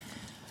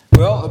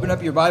Well, open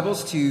up your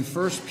Bibles to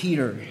 1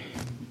 Peter.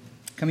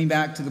 Coming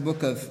back to the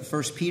book of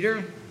 1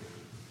 Peter.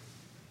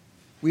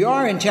 We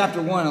are in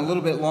chapter 1 a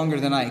little bit longer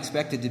than I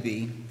expected to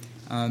be,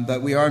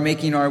 but we are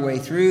making our way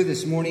through.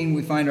 This morning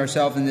we find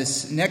ourselves in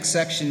this next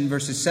section,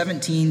 verses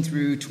 17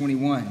 through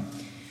 21.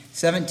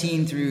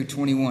 17 through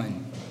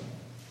 21.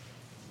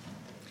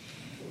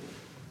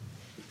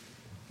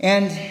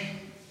 And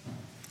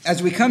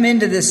as we come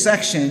into this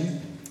section,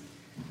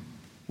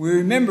 we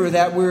remember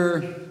that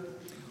we're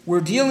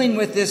dealing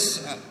with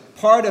this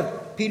part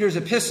of Peter's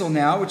epistle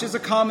now, which is a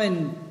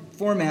common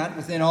format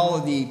within all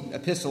of the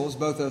epistles,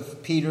 both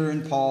of Peter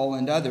and Paul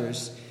and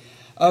others,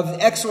 of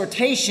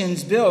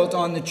exhortations built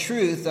on the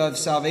truth of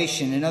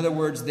salvation. In other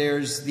words,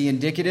 there's the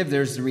indicative,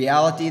 there's the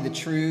reality, the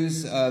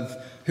truths of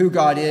who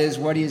God is,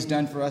 what He has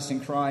done for us in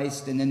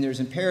Christ, and then there's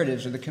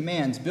imperatives or the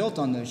commands built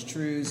on those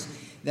truths.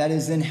 That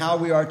is then how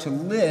we are to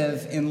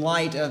live in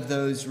light of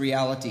those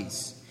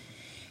realities.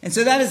 And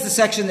so that is the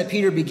section that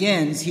Peter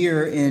begins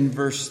here in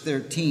verse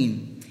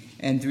 13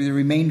 and through the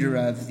remainder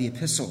of the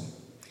epistle.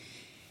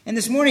 And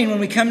this morning when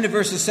we come to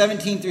verses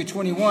 17 through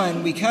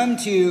 21, we come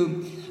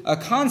to a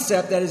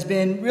concept that has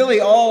been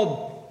really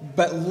all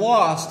but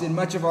lost in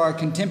much of our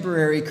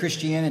contemporary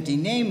Christianity,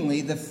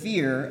 namely the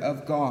fear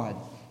of God.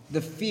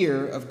 The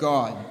fear of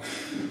God.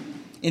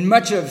 In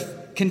much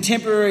of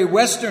contemporary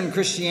Western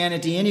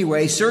Christianity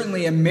anyway,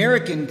 certainly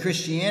American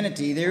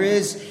Christianity, there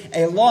is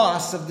a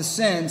loss of the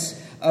sense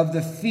of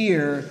the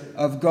fear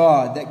of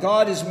God. That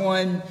God is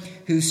one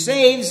who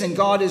saves, and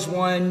God is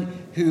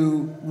one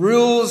who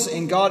rules,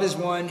 and God is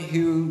one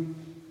who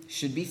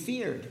should be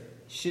feared.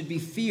 Should be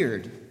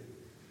feared.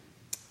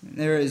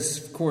 There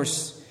is, of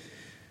course,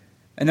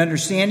 an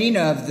understanding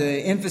of the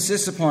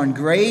emphasis upon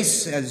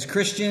grace as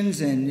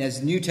Christians, and as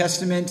the New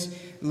Testament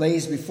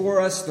lays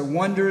before us the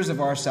wonders of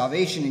our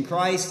salvation in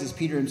Christ, as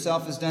Peter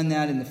himself has done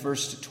that in the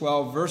first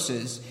 12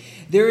 verses.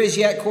 There is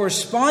yet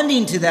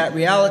corresponding to that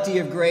reality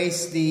of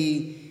grace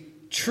the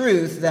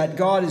truth that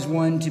God is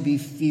one to be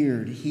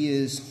feared. He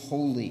is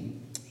holy.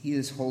 He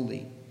is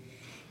holy.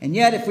 And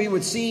yet, if we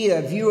would see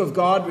a view of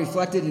God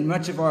reflected in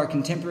much of our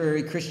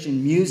contemporary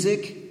Christian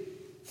music,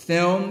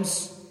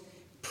 films,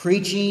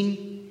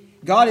 preaching,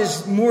 God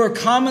is more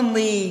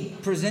commonly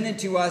presented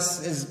to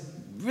us as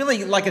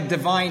really like a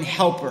divine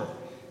helper,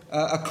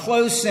 a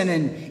close and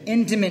an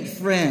intimate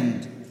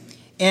friend,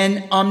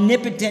 an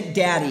omnipotent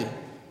daddy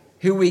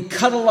who we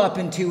cuddle up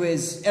into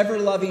His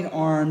ever-loving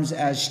arms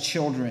as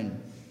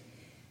children.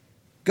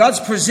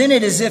 God's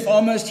presented as if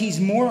almost He's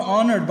more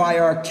honored by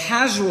our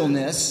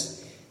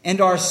casualness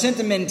and our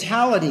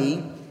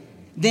sentimentality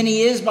than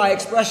He is by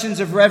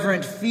expressions of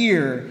reverent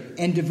fear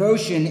and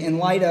devotion in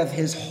light of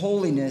His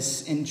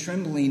holiness and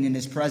trembling in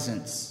His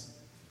presence.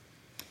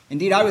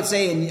 Indeed, I would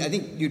say, and I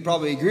think you'd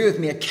probably agree with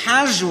me, a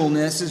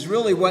casualness is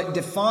really what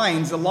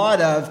defines a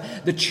lot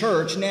of the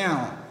church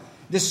now.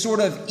 This sort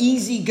of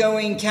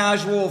easygoing,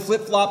 casual,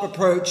 flip-flop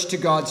approach to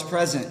God's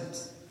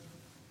presence.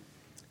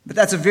 But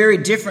that's a very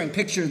different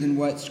picture than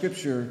what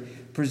Scripture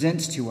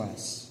presents to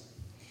us.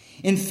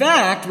 In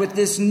fact, with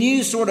this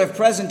new sort of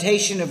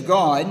presentation of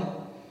God,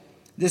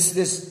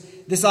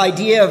 this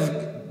idea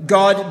of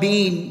God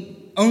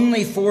being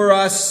only for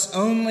us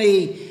in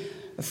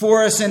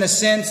a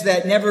sense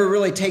that never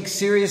really takes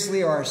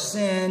seriously our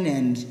sin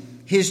and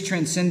His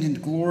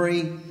transcendent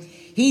glory,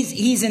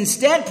 He's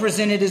instead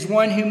presented as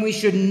one whom we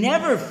should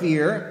never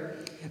fear,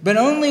 but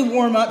only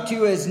warm up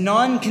to as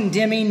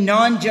non-condemning,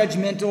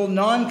 non-judgmental,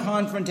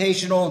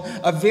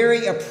 non-confrontational, a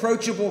very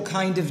approachable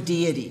kind of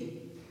deity.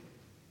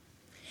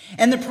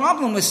 And the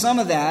problem with some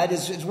of that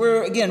is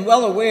we're, again,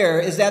 well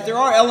aware, is that there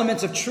are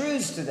elements of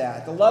truths to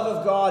that. The love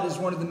of God is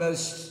one of the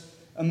most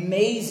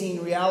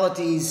amazing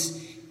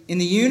realities in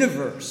the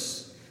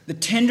universe. The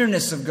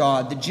tenderness of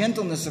God, the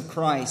gentleness of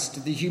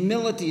Christ, the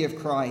humility of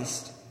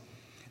Christ.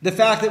 The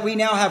fact that we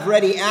now have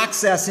ready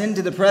access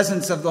into the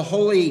presence of the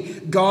holy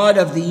God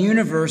of the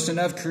universe and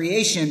of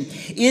creation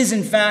is,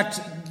 in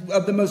fact,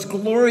 of the most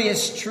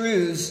glorious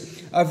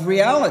truths of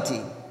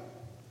reality.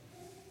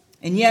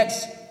 And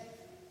yet,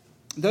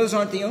 those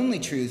aren't the only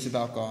truths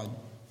about God.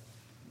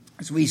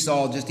 As we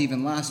saw just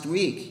even last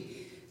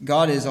week,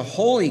 God is a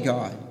holy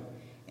God.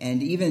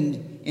 And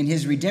even in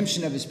His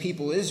redemption of His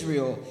people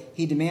Israel,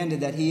 He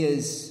demanded that He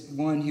is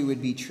one who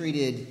would be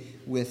treated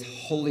with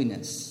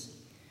holiness,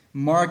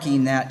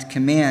 marking that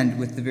command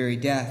with the very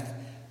death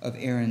of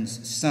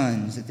Aaron's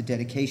sons at the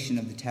dedication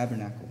of the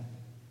tabernacle.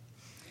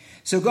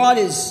 So God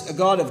is a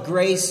God of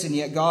grace, and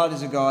yet God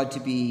is a God to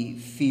be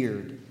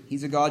feared.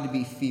 He's a God to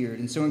be feared.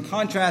 And so in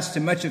contrast to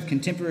much of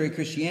contemporary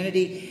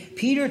Christianity,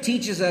 Peter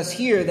teaches us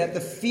here that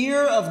the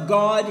fear of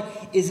God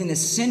is an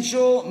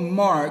essential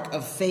mark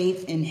of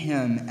faith in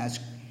Him as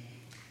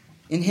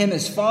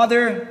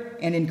Father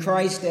and in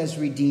Christ as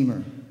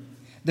Redeemer.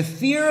 The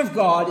fear of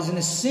God is an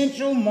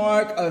essential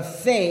mark of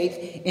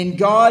faith in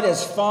God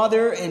as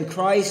Father and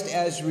Christ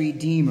as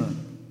Redeemer.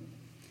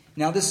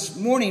 Now this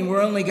morning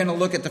we're only going to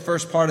look at the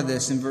first part of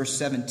this in verse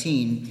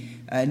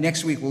 17.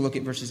 Next week we'll look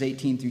at verses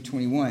 18 through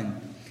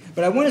 21.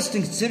 But I want us to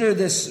consider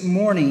this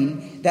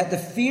morning that the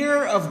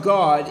fear of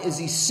God is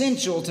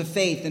essential to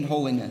faith and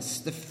holiness.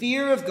 The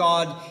fear of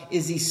God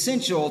is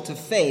essential to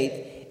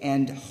faith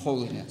and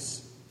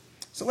holiness.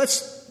 So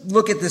let's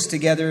look at this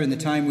together in the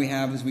time we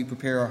have as we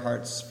prepare our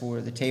hearts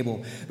for the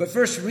table. But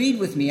first, read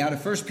with me out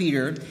of 1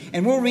 Peter,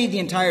 and we'll read the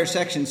entire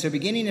section. So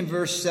beginning in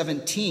verse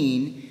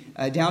 17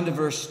 down to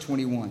verse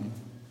 21.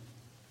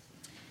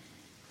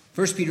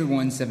 1 Peter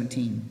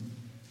 1:17.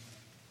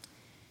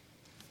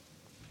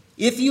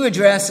 If you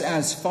address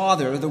as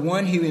Father the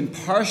one who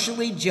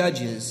impartially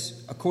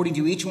judges according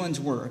to each one's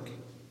work,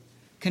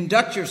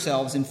 conduct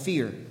yourselves in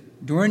fear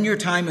during your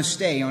time of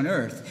stay on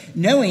earth,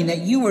 knowing that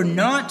you were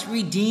not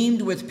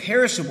redeemed with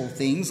perishable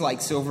things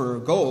like silver or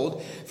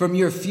gold from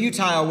your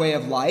futile way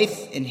of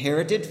life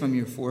inherited from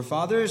your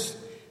forefathers,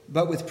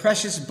 but with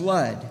precious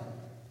blood,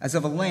 as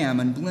of a lamb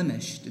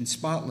unblemished and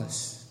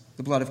spotless,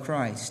 the blood of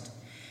Christ.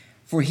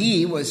 For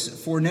he was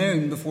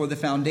foreknown before the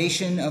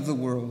foundation of the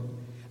world,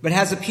 but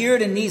has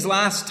appeared in these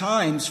last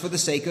times for the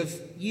sake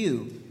of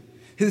you,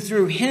 who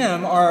through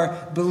him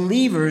are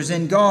believers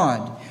in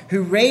God,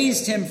 who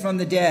raised him from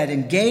the dead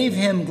and gave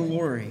him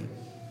glory,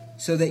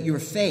 so that your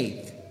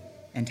faith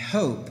and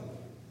hope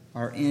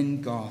are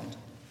in God.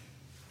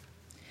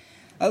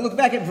 Look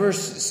back at verse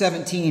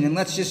 17, and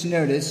let's just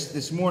notice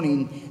this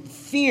morning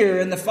fear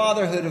in the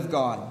fatherhood of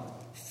God.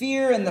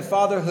 Fear in the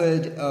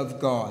fatherhood of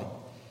God.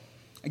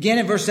 Again,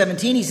 in verse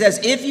 17, he says,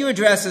 if you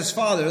address as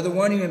Father, the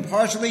one who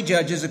impartially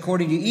judges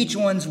according to each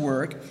one's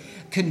work,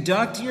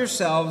 conduct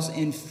yourselves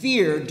in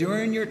fear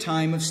during your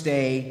time of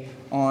stay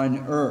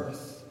on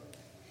earth.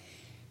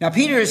 Now,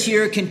 Peter is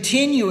here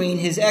continuing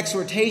his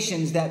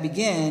exhortations that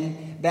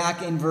begin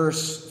back in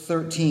verse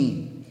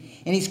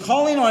 13. And he's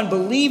calling on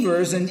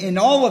believers in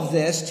all of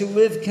this to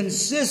live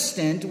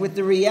consistent with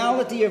the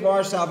reality of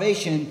our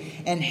salvation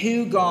and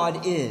who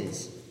God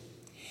is.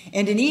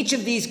 And in each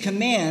of these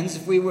commands,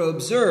 if we will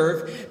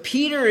observe,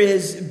 Peter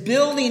is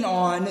building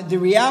on the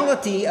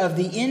reality of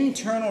the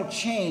internal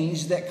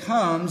change that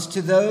comes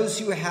to those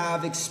who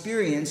have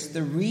experienced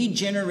the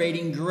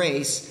regenerating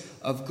grace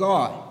of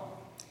God.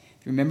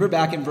 If you remember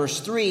back in verse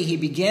 3, he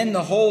began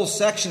the whole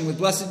section with,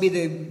 "Blessed be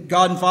the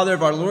God and Father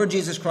of our Lord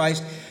Jesus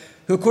Christ,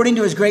 who according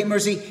to his great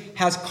mercy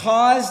has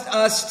caused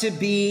us to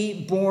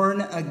be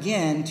born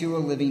again to a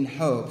living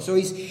hope." So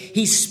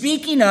he's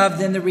speaking of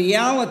then the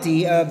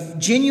reality of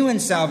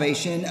genuine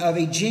salvation, of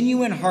a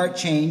genuine heart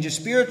change, a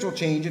spiritual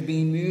change of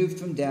being moved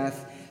from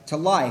death to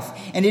life.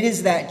 And it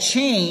is that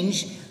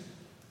change,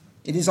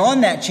 it is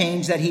on that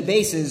change that he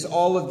bases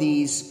all of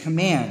these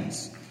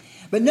commands.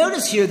 But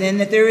notice here then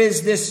that there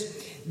is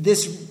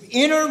this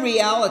inner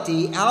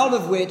reality out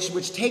of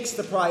which takes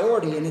the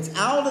priority, and it's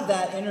out of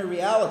that inner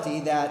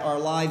reality that our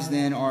lives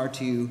then are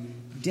to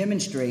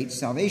demonstrate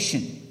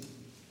salvation.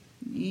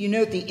 You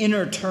note the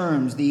inner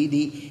terms,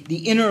 the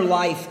inner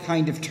life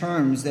kind of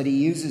terms that he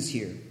uses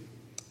here.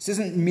 This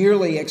isn't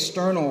merely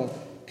external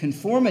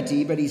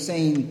conformity, but he's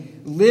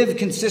saying live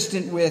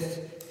consistent with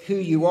who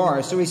you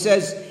are. So he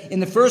says in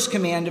the first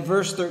command of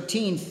verse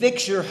 13,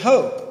 fix your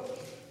hope.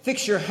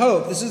 Fix your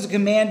hope. This is a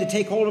command to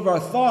take hold of our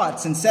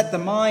thoughts and set the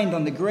mind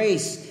on the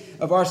grace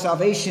of our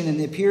salvation and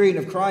the appearing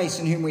of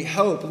Christ in whom we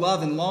hope,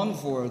 love, and long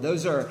for.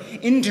 Those are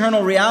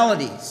internal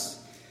realities.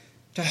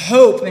 To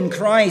hope in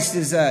Christ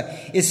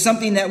is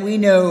something that we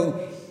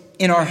know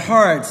in our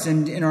hearts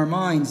and in our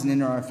minds and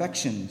in our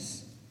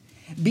affections.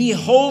 Be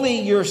holy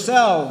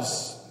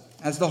yourselves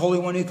as the Holy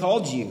One who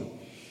called you.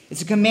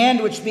 It's a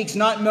command which speaks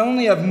not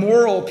only of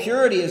moral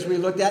purity, as we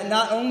looked at,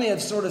 not only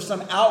of sort of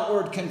some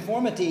outward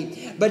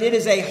conformity, but it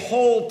is a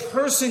whole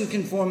person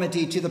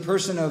conformity to the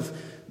person of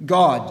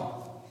God.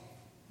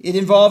 It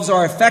involves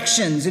our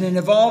affections, and it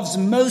involves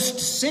most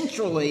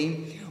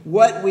centrally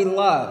what we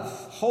love.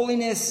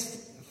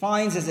 Holiness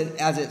finds as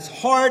its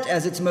heart,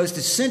 as its most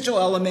essential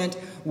element,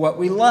 what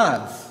we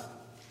love.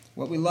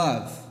 What we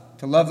love.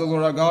 To love the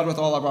Lord our God with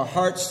all of our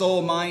heart,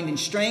 soul, mind, and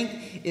strength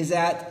is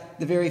at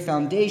the very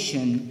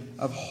foundation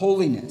of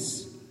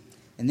holiness.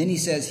 And then he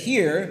says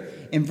here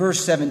in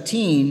verse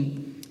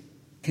 17,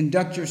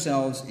 conduct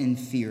yourselves in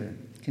fear.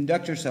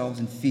 Conduct yourselves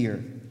in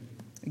fear.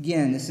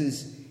 Again, this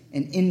is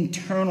an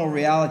internal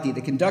reality.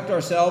 To conduct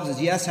ourselves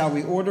is, yes, how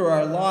we order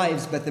our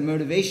lives, but the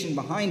motivation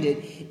behind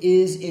it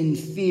is in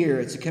fear.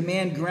 It's a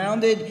command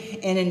grounded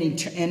in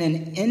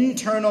an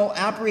internal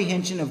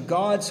apprehension of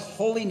God's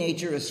holy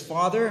nature as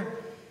Father,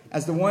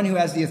 as the one who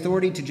has the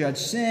authority to judge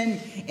sin,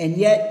 and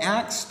yet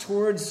acts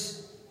towards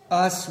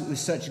us with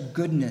such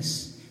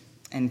goodness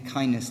and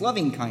kindness,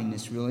 loving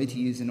kindness, really, to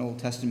use an Old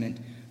Testament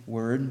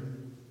word.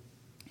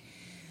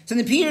 So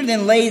then Peter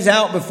then lays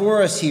out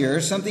before us here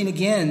something,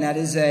 again, that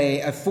is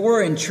a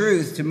foreign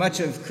truth to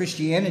much of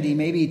Christianity,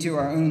 maybe to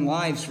our own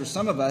lives for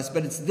some of us,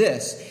 but it's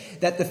this,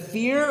 that the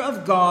fear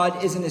of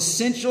God is an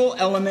essential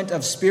element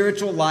of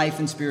spiritual life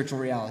and spiritual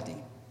reality.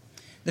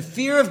 The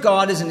fear of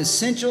God is an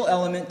essential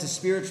element to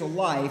spiritual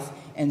life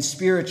and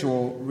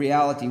spiritual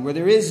reality. Where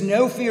there is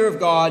no fear of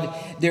God,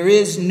 there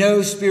is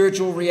no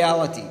spiritual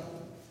reality.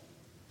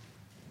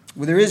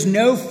 Where there is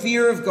no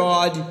fear of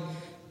God,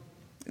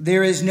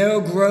 there is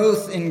no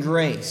growth in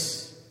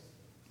grace.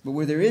 But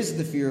where there is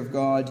the fear of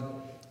God,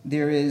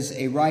 there is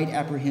a right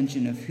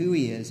apprehension of who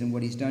he is and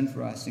what he's done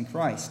for us in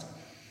Christ.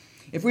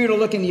 If we were to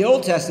look in the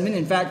Old Testament,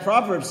 in fact,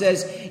 Proverbs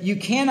says, you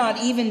cannot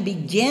even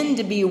begin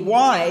to be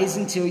wise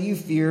until you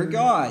fear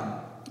God.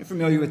 You're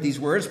familiar with these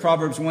words.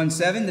 Proverbs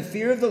 1:7, the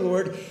fear of the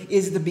Lord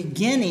is the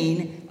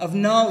beginning of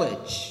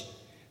knowledge.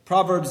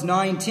 Proverbs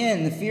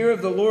 9:10, the fear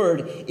of the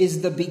Lord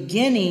is the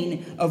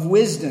beginning of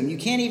wisdom. You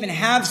can't even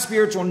have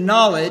spiritual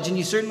knowledge, and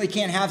you certainly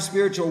can't have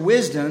spiritual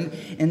wisdom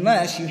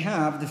unless you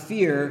have the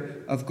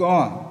fear of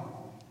God.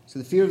 So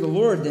the fear of the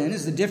Lord, then,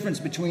 is the difference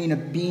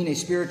between being a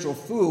spiritual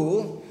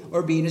fool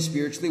or being a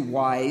spiritually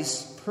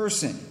wise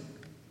person.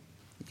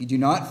 If you do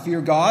not fear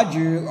God,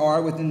 you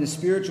are within the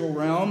spiritual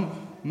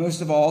realm,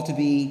 most of all, to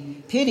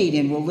be pitied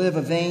and will live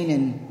a vain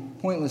and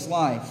pointless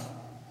life.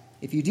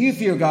 If you do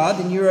fear God,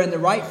 then you are in the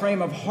right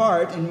frame of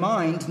heart and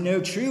mind to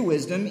know true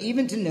wisdom,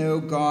 even to know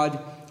God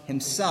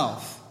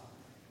himself.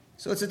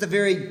 So it's at the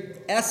very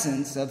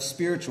essence of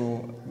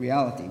spiritual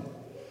reality.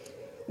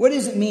 What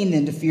does it mean,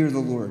 then, to fear the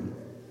Lord?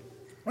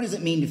 What does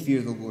it mean to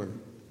fear the Lord?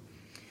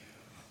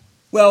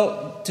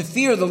 Well, to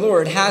fear the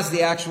Lord has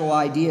the actual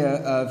idea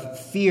of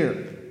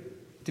fear.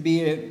 To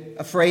be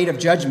afraid of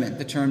judgment,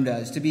 the term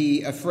does. To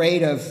be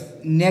afraid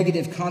of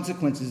negative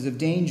consequences of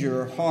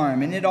danger or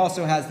harm. And it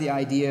also has the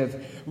idea of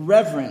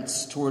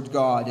reverence toward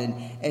God and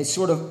a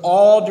sort of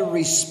awed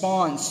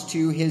response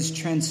to his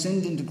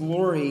transcendent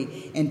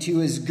glory and to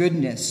his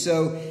goodness.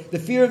 So the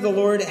fear of the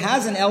Lord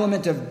has an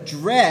element of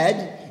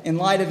dread in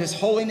light of his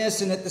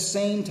holiness, and at the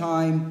same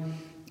time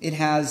it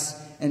has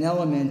an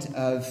element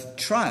of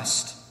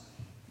trust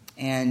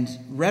and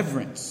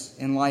reverence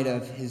in light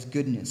of his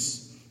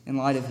goodness, in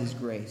light of his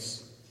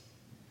grace.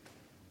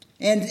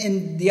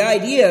 And the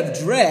idea of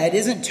dread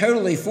isn't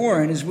totally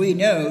foreign, as we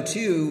know,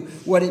 to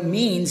what it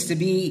means to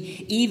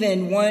be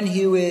even one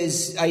who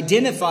is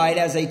identified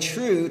as a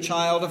true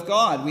child of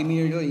God. We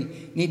merely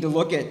need to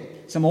look at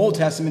some Old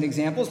Testament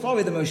examples.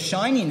 Probably the most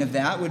shining of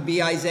that would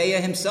be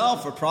Isaiah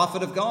himself, a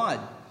prophet of God,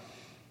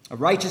 a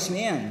righteous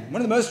man,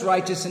 one of the most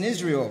righteous in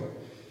Israel.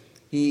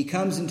 He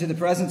comes into the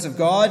presence of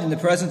God, in the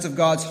presence of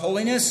God's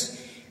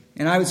holiness,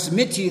 and I would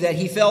submit to you that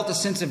he felt a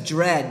sense of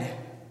dread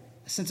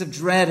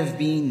of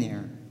being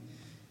there.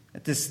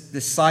 At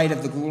this sight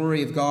of the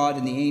glory of God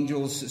and the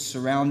angels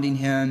surrounding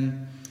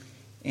him.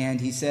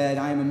 And he said,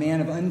 I am a man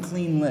of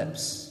unclean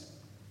lips.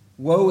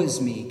 Woe is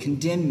me,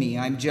 condemn me,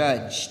 I'm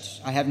judged.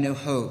 I have no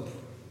hope.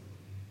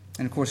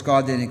 And of course,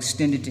 God then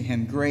extended to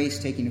him grace,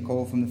 taking a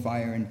coal from the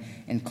fire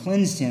and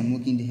cleansed him,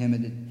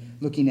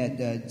 looking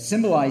at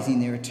symbolizing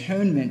their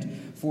atonement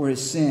for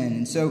his sin.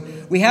 And so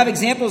we have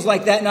examples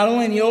like that not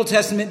only in the Old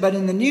Testament, but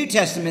in the New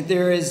Testament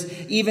there is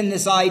even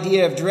this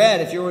idea of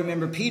dread. If you'll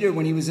remember Peter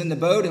when he was in the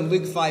boat in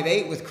Luke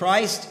 5:8 with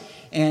Christ,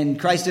 and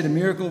Christ did a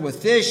miracle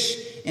with fish,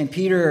 and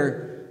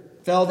Peter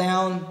fell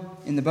down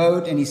in the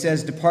boat, and he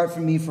says, depart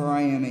from me, for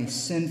I am a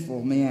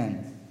sinful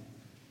man.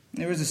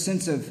 There was a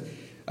sense of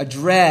a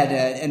dread,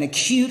 an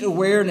acute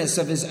awareness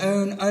of his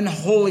own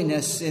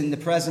unholiness in the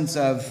presence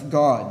of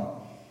God.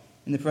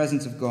 In the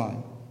presence of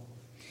God.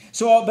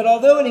 But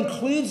although it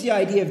includes the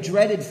idea of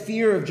dreaded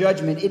fear of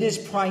judgment, it is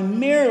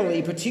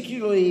primarily,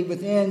 particularly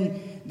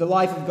within the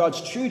life of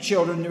God's true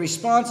children, the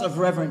response of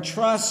reverent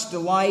trust,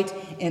 delight,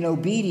 and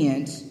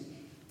obedience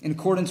in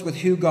accordance with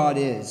who God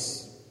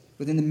is,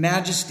 within the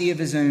majesty of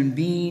his own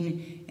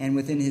being and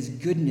within his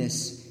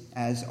goodness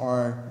as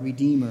our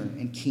Redeemer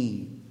and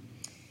King.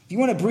 If you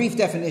want a brief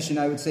definition,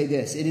 I would say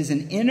this. It is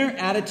an inner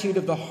attitude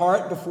of the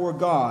heart before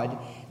God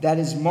that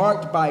is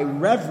marked by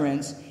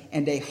reverence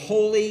and a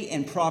holy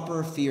and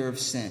proper fear of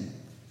sin.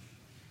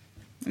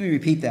 Let me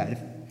repeat that.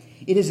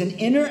 It is an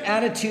inner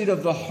attitude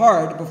of the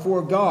heart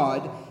before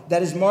God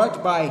that is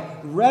marked by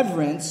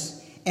reverence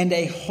and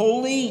a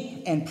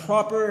holy and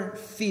proper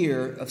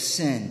fear of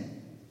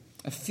sin.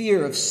 A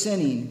fear of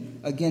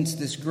sinning against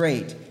this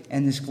great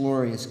and this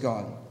glorious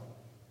God.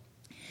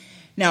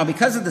 Now,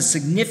 because of the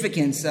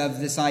significance of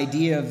this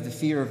idea of the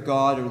fear of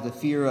God or the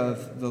fear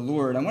of the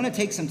Lord, I want to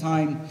take some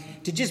time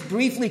to just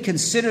briefly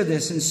consider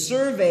this and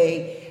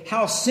survey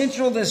how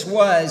central this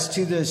was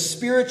to the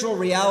spiritual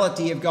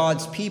reality of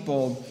God's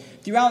people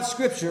throughout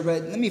Scripture.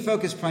 But let me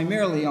focus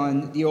primarily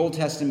on the Old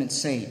Testament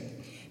saint,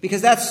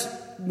 because that's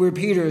where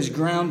Peter is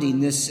grounding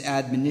this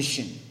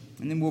admonition.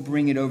 And then we'll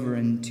bring it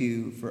over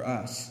for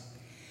us.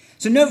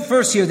 So note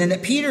first here then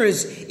that Peter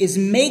is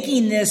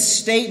making this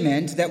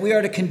statement that we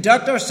are to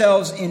conduct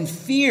ourselves in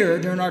fear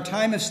during our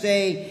time of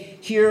stay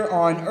here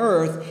on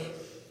earth,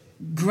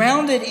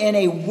 grounded in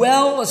a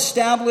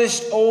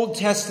well-established Old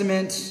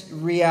Testament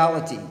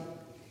reality.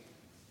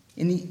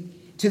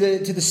 To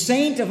the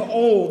saint of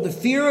old, the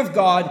fear of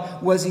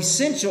God was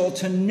essential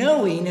to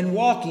knowing and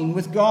walking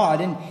with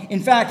God. And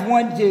in fact,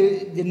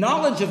 the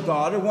knowledge of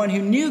God, or one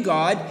who knew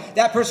God,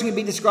 that person could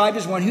be described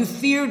as one who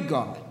feared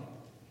God.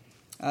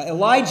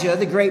 Elijah,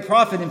 the great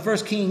prophet in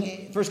 1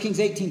 Kings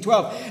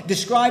 18:12,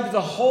 described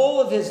the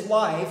whole of his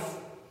life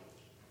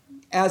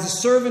as a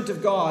servant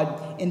of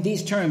God in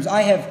these terms: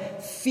 I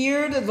have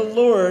feared the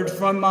Lord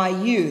from my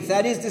youth.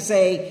 That is to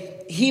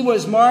say, he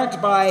was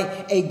marked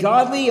by a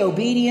godly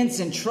obedience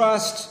and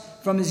trust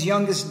from his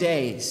youngest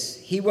days.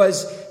 He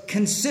was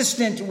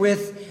consistent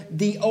with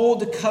the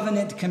old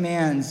covenant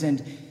commands,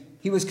 and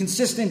he was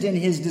consistent in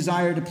his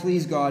desire to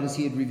please God as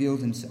he had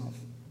revealed himself.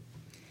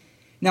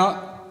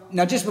 Now,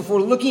 just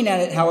before looking at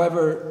it,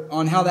 however,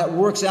 on how that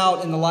works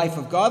out in the life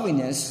of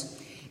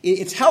godliness,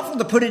 it's helpful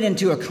to put it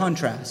into a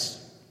contrast.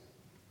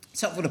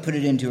 It's helpful to put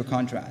it into a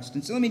contrast.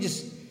 And so let me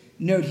just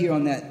note here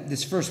on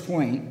this first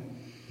point,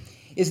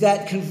 is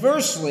that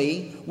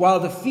conversely,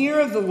 while the fear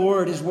of the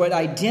Lord is what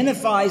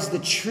identifies the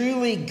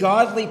truly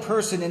godly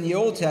person in the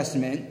Old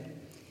Testament,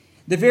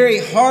 the very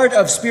heart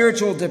of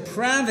spiritual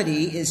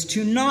depravity is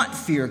to not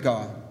fear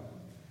God.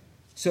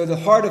 So the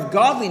heart of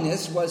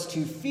godliness was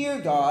to fear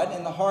God,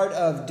 and the heart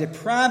of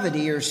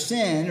depravity or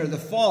sin or the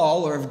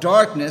fall or of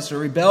darkness or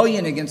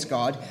rebellion against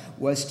God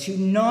was to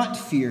not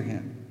fear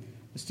him.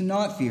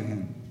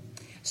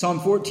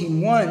 Psalm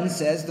 14:1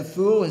 says, "The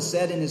fool has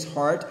said in his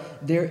heart,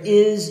 there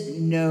is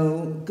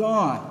no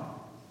God."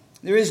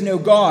 There is no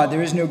God.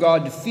 There is no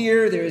God to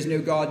fear. There is no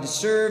God to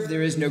serve.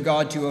 There is no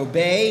God to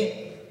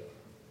obey.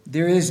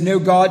 There is no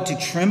God to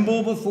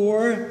tremble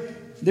before.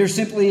 There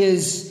simply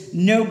is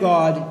no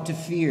God to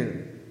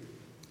fear.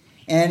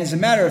 And as a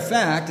matter of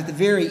fact, at the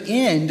very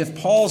end of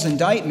Paul's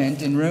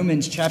indictment in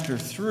Romans chapter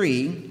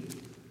 3,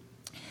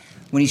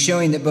 when he's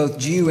showing that both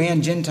Jew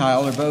and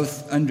Gentile are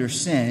both under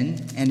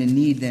sin and in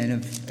need then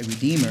of a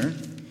Redeemer,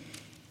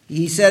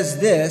 he says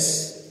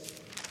this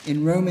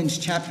in Romans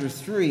chapter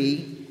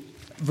 3,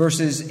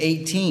 verses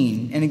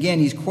 18. And again,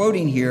 he's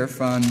quoting here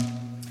from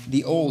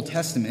the Old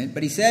Testament.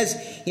 But he says,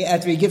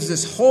 after he gives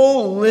this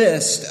whole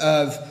list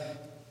of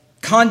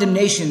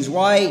condemnations,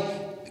 why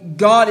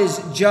God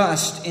is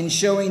just in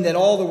showing that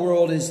all the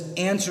world is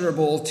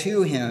answerable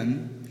to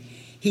him,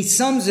 he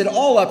sums it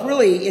all up.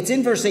 Really, it's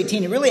in verse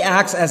 18. It really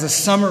acts as a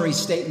summary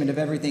statement of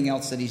everything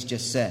else that he's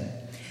just said.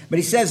 But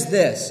he says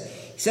this.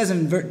 He says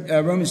in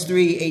Romans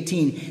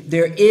 3:18,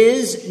 "There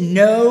is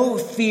no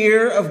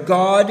fear of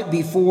God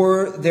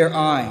before their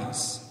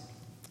eyes."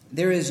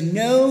 There is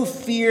no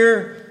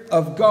fear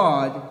of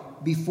God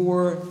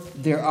before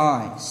their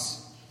eyes.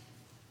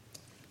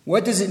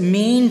 What does it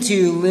mean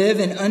to live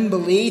in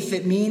unbelief?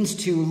 It means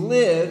to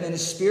live in a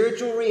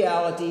spiritual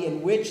reality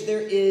in which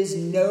there is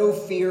no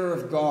fear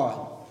of God.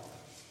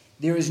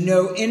 There is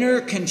no inner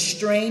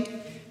constraint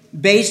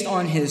based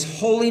on his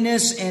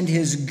holiness and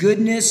his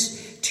goodness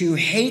to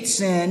hate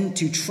sin,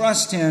 to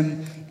trust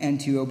him, and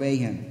to obey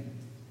him.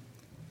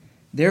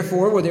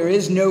 Therefore, where there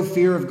is no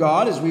fear of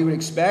God, as we would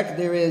expect,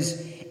 there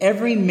is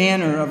every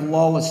manner of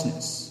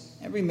lawlessness.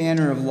 Every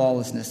manner of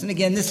lawlessness. And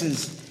again, this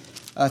is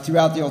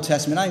throughout the Old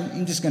Testament.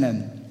 I'm just going to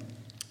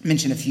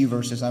mention a few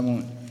verses. I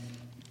won't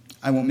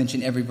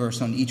mention every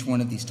verse on each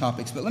one of these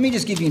topics. But let me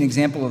just give you an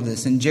example of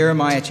this in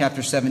Jeremiah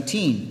chapter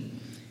 17.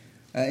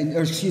 In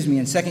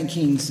 2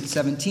 Kings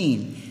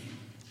 17.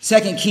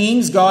 2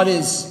 Kings, God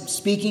is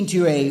speaking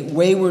to a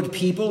wayward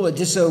people, a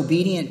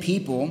disobedient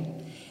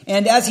people.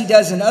 And as he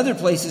does in other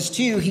places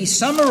too, he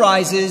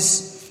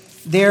summarizes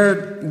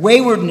their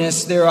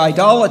waywardness, their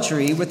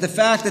idolatry, with the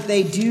fact that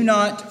they do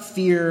not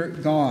fear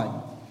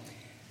God.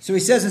 So he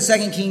says in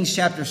 2 Kings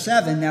chapter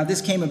 7, "Now this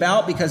came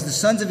about because the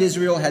sons of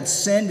Israel had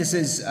sinned." This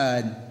is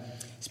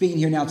speaking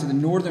here now to the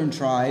northern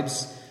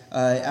tribes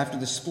after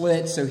the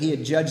split. So he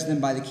had judged them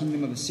by the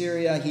kingdom of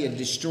Assyria. He had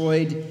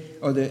destroyed,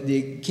 or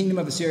the kingdom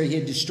of Assyria, he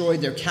had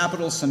destroyed their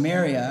capital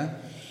Samaria.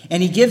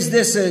 And he gives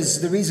this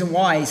as the reason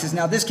why. He says,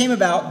 "Now this came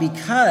about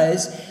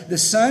because the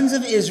sons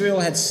of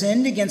Israel had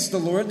sinned against the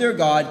Lord their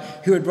God,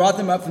 who had brought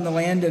them up from the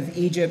land of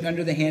Egypt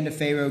under the hand of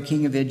Pharaoh,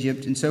 king of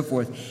Egypt," and so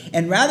forth.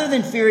 "And rather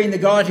than fearing the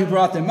God who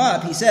brought them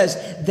up," he says,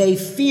 "they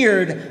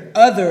feared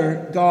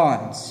other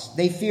gods."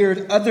 They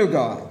feared other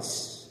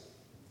gods.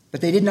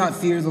 But they did not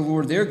fear the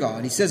Lord their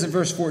God. He says in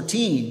verse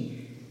 14,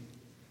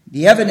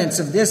 "The evidence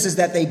of this is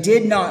that they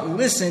did not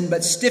listen,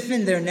 but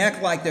stiffened their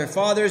neck like their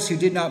fathers, who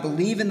did not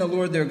believe in the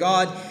Lord their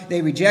God.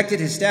 They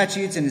rejected his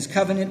statutes and his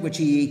covenant, which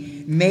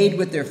he made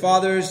with their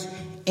fathers,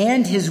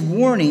 and his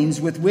warnings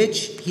with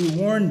which he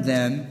warned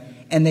them.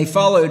 And they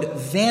followed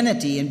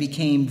vanity and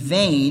became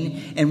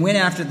vain, and went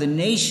after the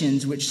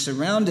nations which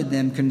surrounded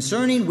them,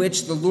 concerning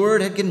which the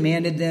Lord had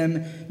commanded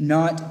them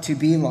not to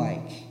be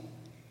like."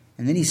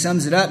 And then he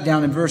sums it up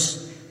down in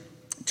verse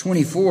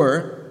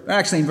 24.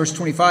 Actually, in verse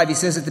 25, he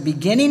says, "At the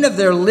beginning of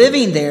their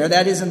living there,"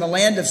 that is in the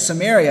land of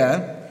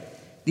Samaria,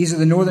 these are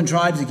the northern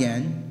tribes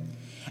again,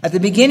 "at the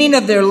beginning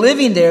of their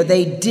living there,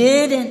 they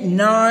did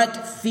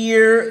not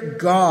fear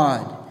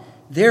God.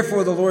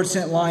 Therefore the Lord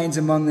sent lions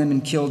among them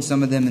and killed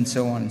some of them," and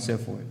so on and so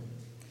forth.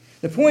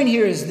 The point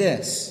here is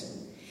this,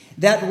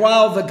 that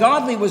while the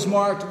godly was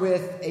marked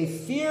with a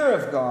fear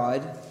of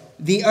God,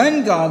 the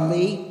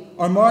ungodly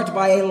are marked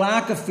by a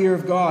lack of fear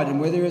of God. And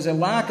where there is a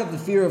lack of the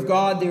fear of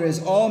God, there is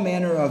all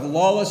manner of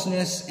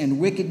lawlessness and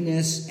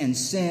wickedness and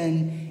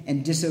sin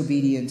and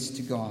disobedience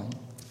to God.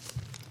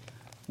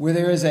 Where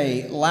there is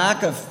a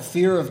lack of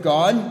fear of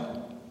God,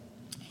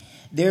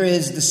 there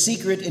is the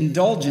secret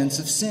indulgence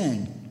of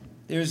sin.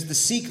 There's the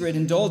secret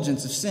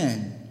indulgence of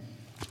sin.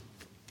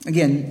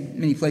 Again,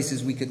 many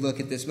places we could look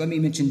at this. Let me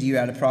mention to you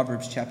out of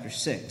Proverbs chapter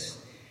 6.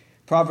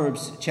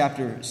 Proverbs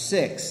chapter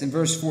 6 and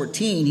verse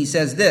 14, he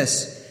says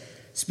this,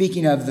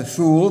 speaking of the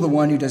fool, the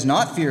one who does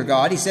not fear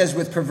God, he says,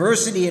 with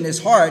perversity in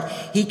his heart,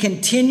 he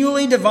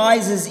continually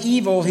devises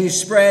evil who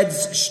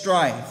spreads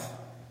strife.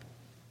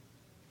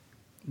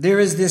 There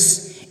is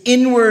this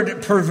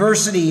inward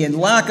perversity and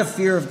lack of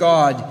fear of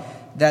God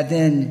that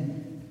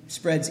then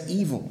spreads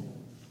evil.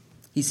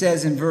 He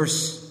says in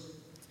verse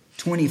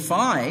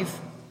 25,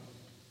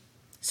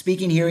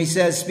 speaking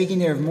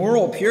there of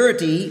moral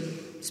purity,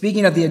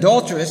 speaking of the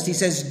adulteress, he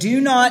says,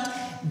 do not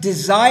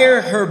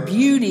desire her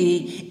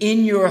beauty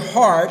in your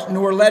heart,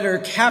 nor let her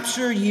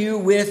capture you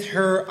with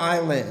her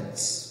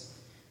eyelids.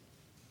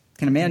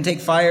 Can a man take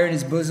fire in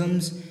his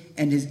bosom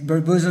and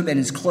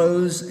his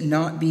clothes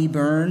not be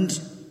burned?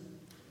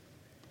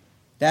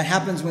 That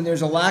happens when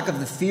there's a lack of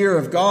the fear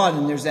of God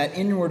and there's that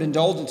inward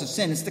indulgence of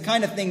sin. It's the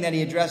kind of thing that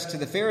he addressed to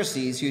the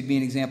Pharisees, who would be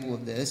an example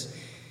of this.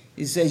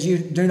 He says,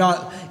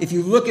 if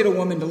you look at a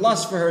woman to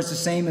lust for her, it's the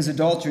same as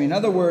adultery. In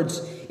other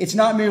words, it's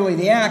not merely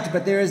the act,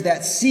 but there is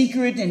that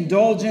secret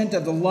indulgence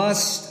of the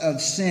lust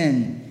of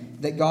sin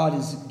that God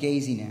is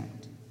gazing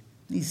at.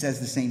 He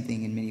says the same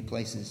thing in many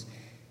places.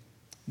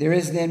 There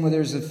is then, where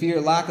there's a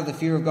lack of the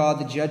fear of God,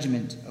 the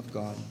judgment of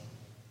God.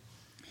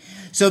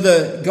 So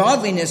the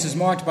godliness is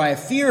marked by a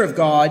fear of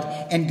God,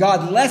 and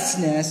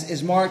godlessness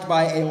is marked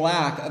by a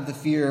lack of the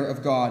fear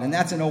of God. And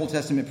that's an Old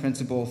Testament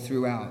principle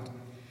throughout.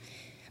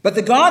 But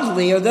the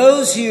godly are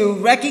those who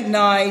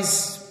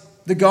recognize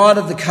the God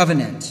of the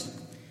covenant.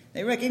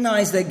 They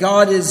recognize that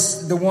God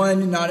is the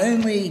one not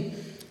only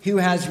who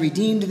has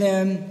redeemed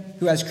them,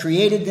 who has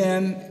created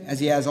them, as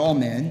he has all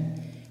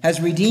men, has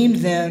redeemed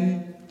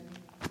them.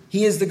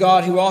 He is the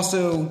God who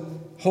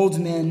also holds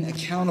men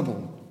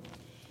accountable.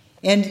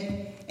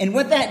 And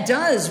what that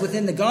does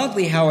within the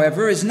godly,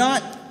 however, is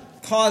not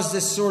cause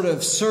this sort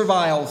of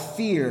servile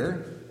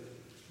fear,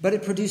 but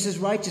it produces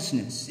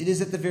righteousness. It is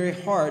at the very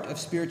heart of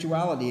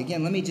spirituality.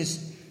 Again, let me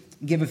just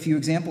give a few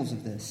examples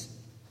of this.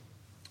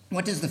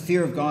 What does the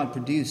fear of God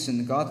produce in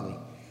the godly?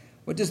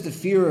 What does the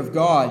fear of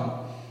God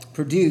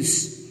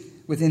produce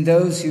within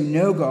those who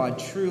know God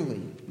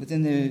truly,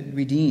 within the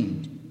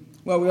redeemed?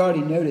 Well, we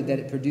already noted that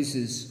it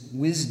produces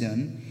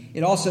wisdom.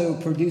 It also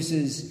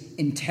produces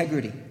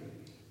integrity.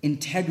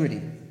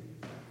 Integrity.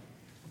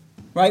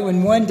 Right?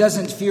 When one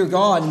doesn't fear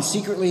God and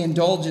secretly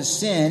indulges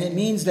sin, it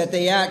means that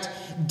they act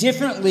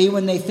differently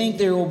when they think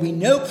there will be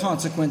no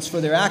consequence for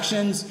their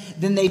actions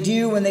than they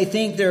do when they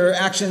think their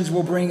actions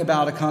will bring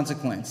about a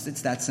consequence.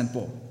 It's that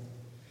simple.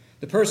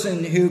 The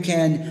person who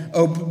can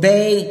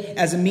obey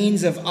as a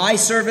means of eye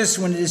service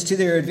when it is to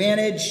their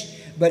advantage,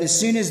 but as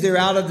soon as they're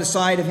out of the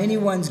sight of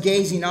anyone's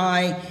gazing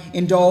eye,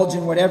 indulge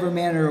in whatever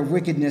manner of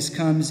wickedness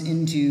comes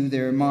into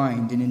their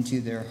mind and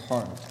into their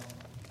heart.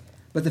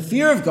 But the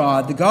fear of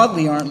God, the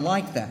godly aren't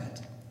like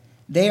that.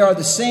 They are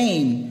the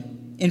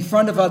same in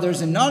front of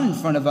others and not in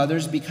front of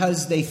others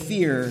because they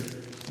fear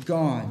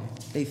God.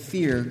 They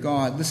fear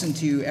God. Listen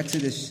to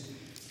Exodus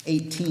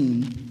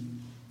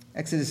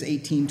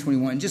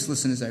 18:21. Just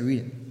listen as I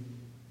read it.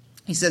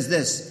 He says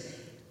this.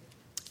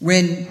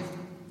 When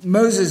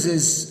Moses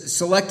is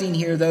selecting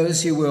here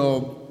those who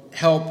will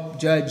help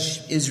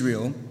judge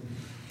Israel,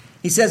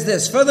 he says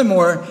this,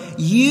 furthermore,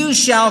 you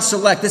shall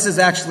select, this is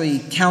actually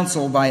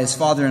counsel by his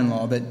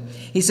father-in-law, but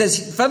he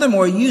says,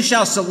 furthermore, you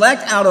shall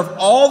select out of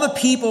all the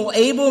people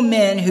able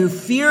men who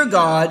fear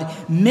God,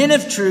 men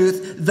of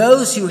truth,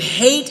 those who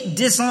hate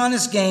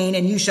dishonest gain,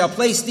 and you shall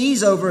place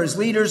these over as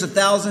leaders of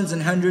thousands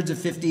and hundreds of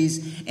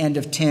fifties and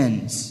of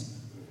tens.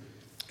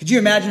 Could you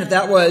imagine if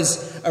that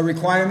was a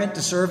requirement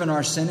to serve in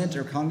our Senate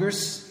or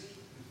Congress?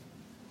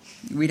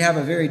 We'd have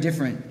a very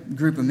different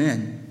group of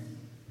men.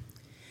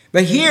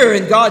 But here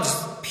in God's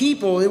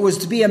people, it was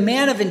to be a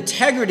man of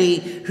integrity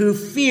who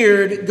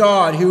feared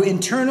God, who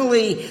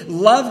internally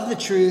loved the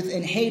truth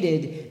and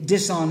hated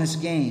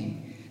dishonest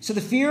gain. So the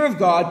fear of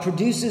God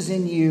produces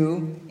in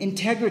you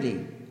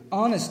integrity,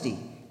 honesty,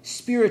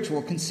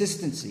 spiritual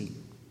consistency.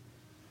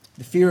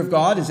 The fear of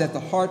God is at the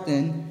heart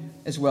then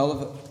as well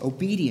of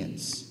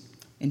obedience.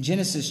 In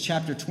Genesis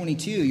chapter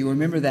 22, you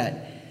remember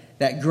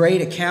that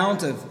great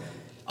account of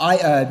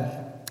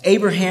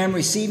Abraham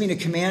receiving a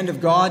command of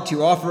God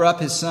to offer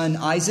up his son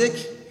Isaac,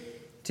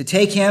 to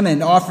take him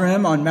and offer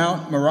him on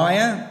Mount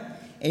Moriah.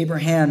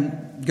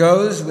 Abraham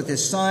goes with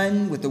his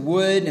son, with the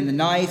wood and the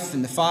knife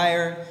and the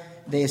fire.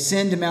 They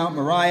ascend to Mount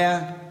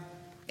Moriah.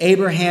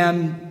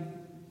 Abraham,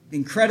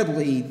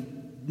 incredibly,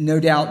 no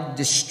doubt,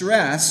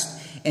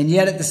 distressed, and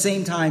yet at the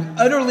same time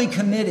utterly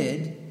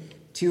committed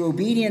to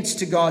obedience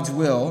to God's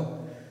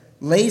will,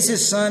 lays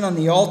his son on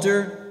the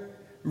altar,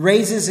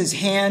 raises his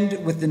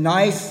hand with the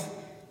knife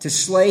to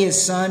slay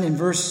his son in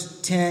verse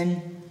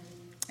 10,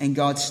 and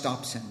God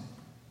stops him.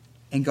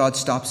 And God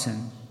stops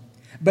him.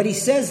 But he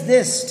says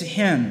this to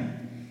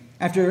him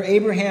After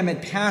Abraham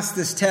had passed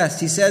this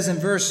test, he says in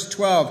verse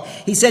 12,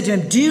 he said to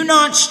him, "Do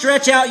not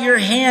stretch out your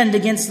hand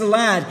against the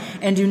lad,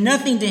 and do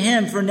nothing to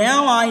him, for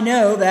now I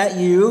know that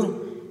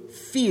you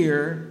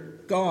fear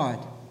God,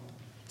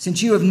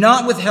 since you have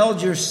not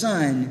withheld your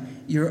son,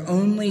 your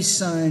only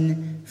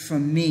son,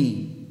 from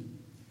me."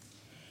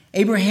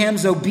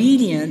 Abraham's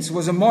obedience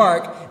was a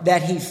mark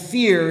that he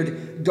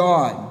feared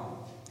God.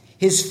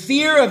 His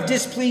fear of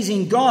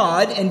displeasing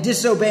God and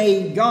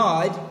disobeying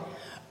God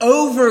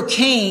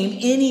overcame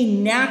any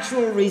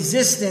natural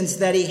resistance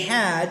that he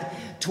had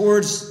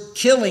towards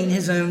killing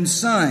his own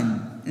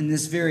son in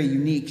this very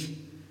unique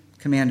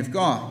command of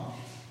God.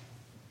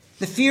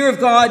 The fear of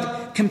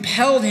God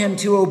compelled him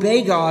to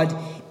obey God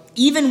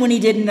even when he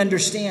didn't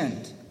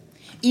understand,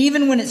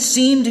 even when it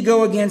seemed to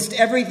go against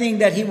everything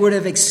that he would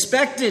have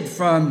expected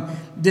from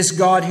this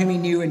God whom he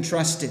knew and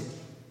trusted.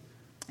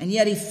 And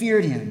yet he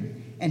feared him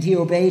and he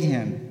obeyed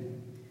him.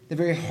 The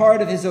very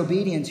heart of his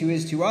obedience, who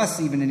is to us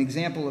even an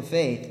example of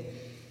faith,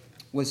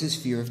 was his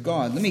fear of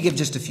God. Let me give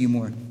just a few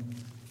more,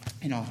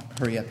 and I'll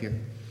hurry up here.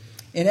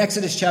 In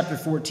Exodus chapter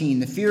 14,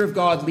 the fear of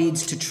God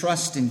leads to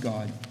trust in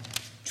God.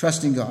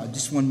 Trust in God.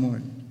 Just one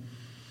more.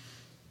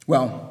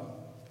 Well,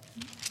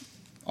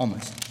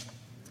 almost.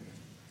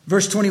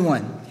 Verse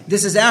 21.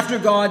 This is after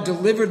God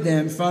delivered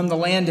them from the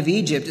land of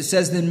Egypt. It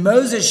says, "Then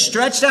Moses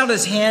stretched out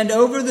his hand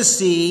over the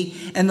sea,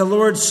 and the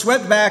Lord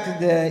swept back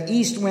the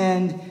east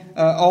wind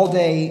all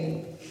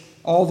day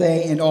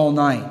and all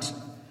night."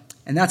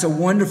 And that's a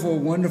wonderful,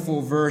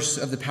 wonderful verse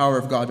of the power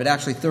of God. But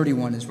actually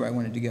 31 is where I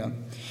wanted to go.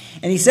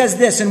 And he says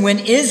this, "And when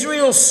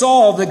Israel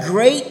saw the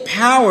great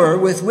power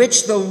with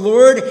which the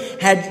Lord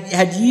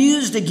had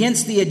used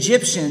against the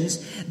Egyptians,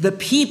 the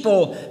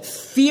people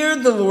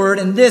feared the Lord,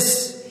 and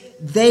this,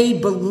 they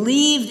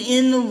believed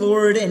in the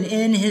Lord and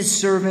in his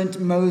servant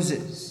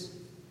Moses."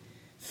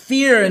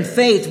 Fear and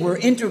faith were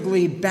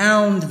integrally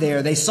bound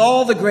there. They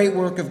saw the great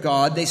work of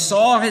God. They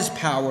saw his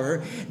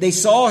power. They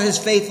saw his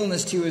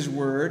faithfulness to his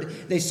word.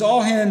 They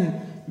saw him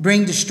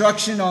bring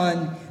destruction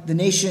on the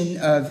nation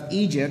of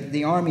Egypt,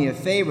 the army of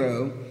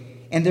Pharaoh.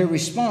 And their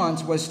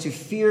response was to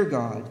fear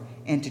God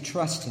and to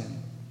trust him.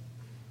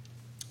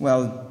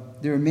 Well,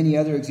 there are many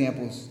other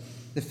examples.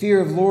 The fear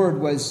of the Lord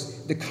was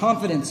the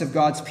confidence of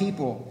God's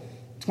people.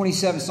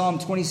 Psalm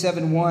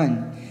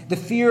 27:1. The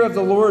fear of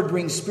the Lord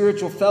brings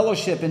spiritual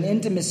fellowship and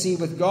intimacy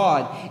with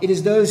God. It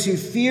is those who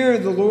fear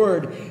the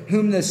Lord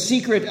whom the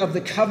secret of the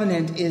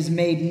covenant is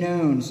made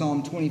known.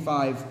 Psalm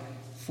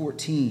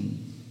 25:14.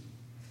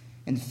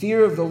 And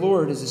fear of the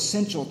Lord is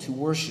essential to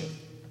worship.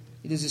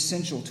 It is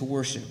essential to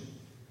worship.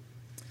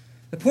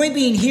 The point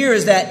being here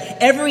is that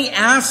every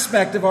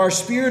aspect of our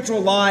spiritual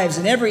lives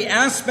and every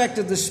aspect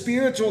of the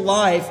spiritual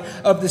life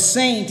of the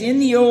saint in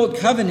the Old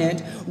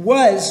Covenant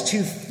was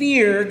to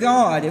fear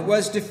God. It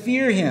was to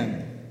fear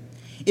him.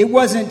 It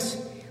wasn't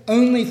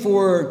only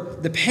for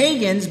the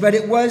pagans, but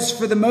it was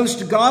for the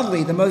most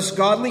godly. The most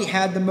godly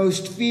had the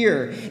most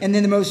fear. And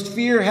then the most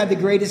fear had the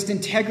greatest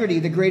integrity,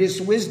 the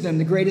greatest wisdom,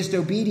 the greatest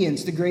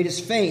obedience, the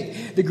greatest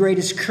faith, the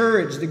greatest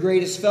courage, the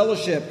greatest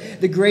fellowship,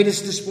 the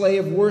greatest display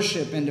of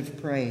worship and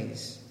of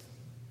praise.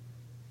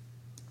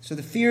 So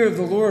the fear of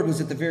the Lord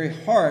was at the very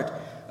heart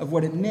of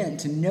what it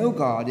meant to know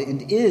God,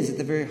 and is at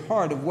the very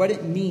heart of what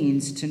it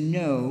means to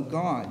know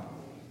God.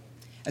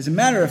 As a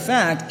matter of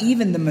fact,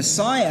 even the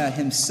Messiah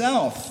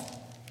himself,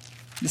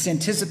 this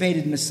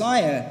anticipated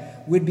Messiah,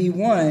 would be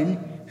one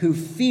who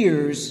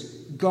fears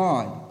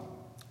God.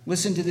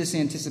 Listen to this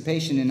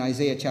anticipation in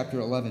Isaiah chapter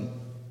 11.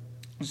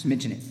 Let's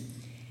mention it.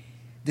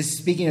 This is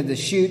speaking of the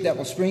shoot that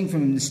will spring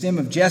from the stem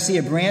of Jesse.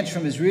 A branch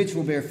from his roots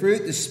will bear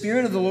fruit. The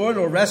Spirit of the Lord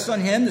will rest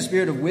on him, the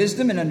Spirit of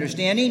wisdom and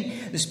understanding,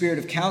 the Spirit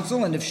of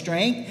counsel and of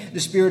strength,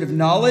 the Spirit of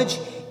knowledge,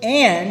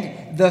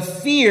 and the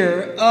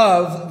fear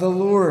of the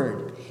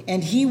Lord.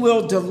 And he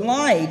will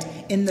delight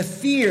in the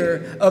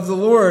fear of the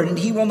Lord. And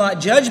he will not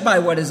judge by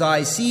what his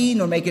eyes see,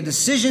 nor make a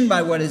decision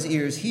by what his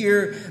ears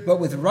hear. But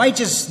with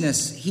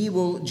righteousness he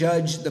will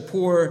judge the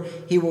poor.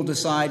 He will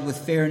decide with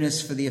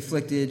fairness for the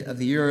afflicted of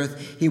the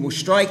earth. He will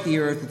strike the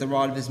earth with the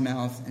rod of his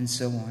mouth, and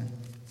so on.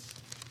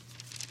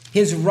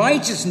 His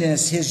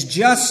righteousness, his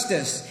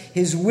justice,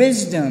 his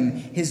wisdom,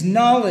 his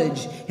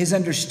knowledge, his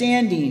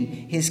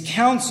understanding, his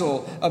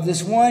counsel of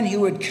this one who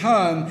would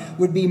come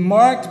would be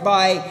marked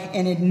by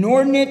an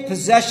inordinate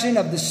possession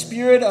of the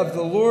Spirit of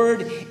the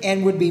Lord,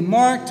 and would be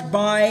marked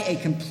by a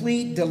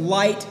complete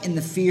delight in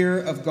the fear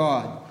of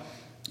God.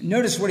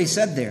 Notice what he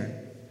said there.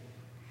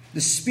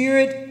 The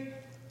Spirit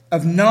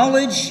of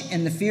knowledge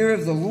and the fear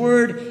of the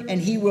Lord,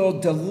 and he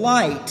will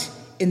delight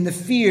in the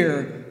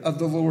fear of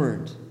the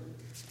Lord.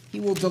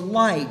 He will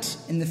delight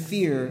in the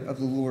fear of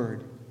the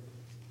Lord.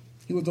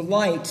 He will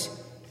delight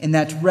in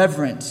that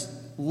reverent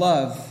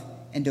love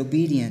and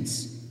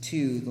obedience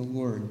to the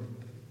Lord.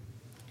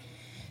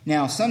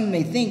 Now, some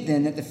may think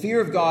then that the fear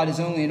of God is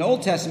only an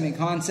Old Testament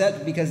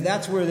concept, because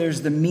that's where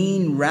there's the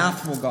mean,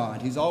 wrathful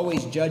God who's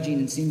always judging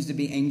and seems to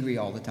be angry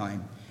all the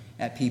time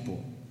at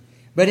people.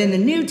 But in the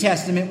New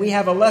Testament, we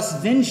have a less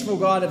vengeful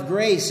God of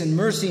grace and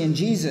mercy in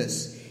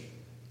Jesus.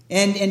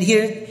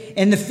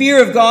 And the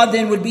fear of God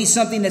then would be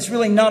something that's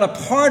really not a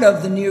part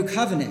of the new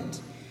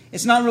covenant.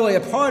 It's not really a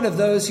part of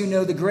those who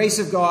know the grace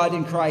of God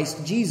in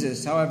Christ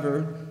Jesus.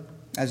 However,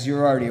 as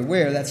you're already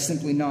aware, that's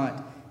simply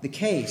not the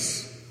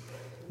case.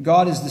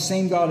 God is the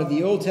same God of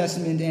the Old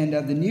Testament and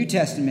of the New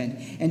Testament.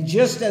 And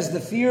just as the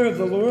fear of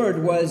the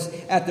Lord was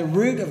at the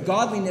root of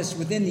godliness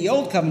within the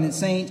Old Covenant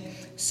saint,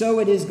 so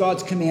it is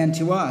God's command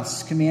to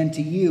us, command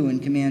to you,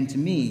 and command to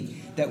me,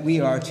 that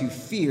we are to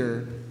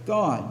fear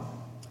God.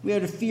 We are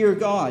to fear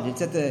God.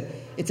 It's at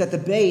the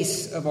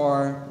base of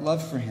our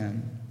love for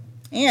Him.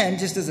 And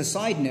just as a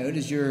side note,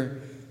 as you're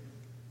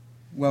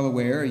well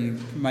aware, you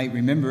might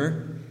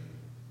remember,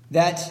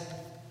 that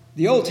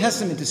the Old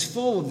Testament is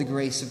full of the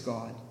grace of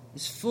God.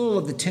 It's full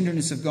of the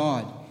tenderness of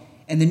God.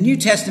 And the New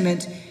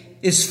Testament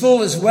is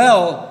full as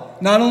well,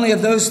 not only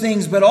of those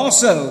things, but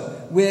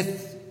also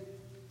with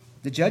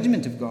the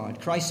judgment of God.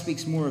 Christ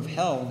speaks more of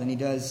hell than he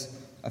does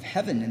of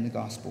heaven in the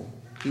gospel.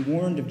 He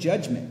warned of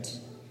judgment.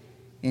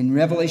 In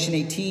Revelation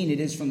 18, it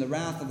is from the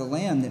wrath of the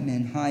Lamb that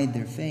men hide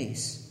their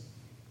face.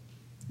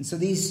 And so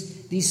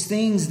these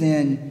things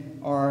then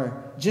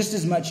are just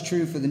as much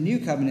true for the New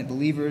Covenant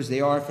believer as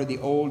they are for the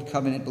Old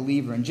Covenant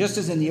believer. And just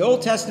as in the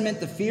Old Testament,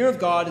 the fear of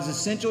God is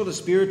essential to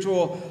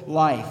spiritual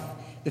life.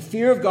 The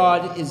fear of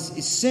God is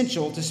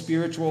essential to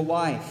spiritual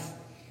life.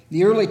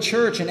 The early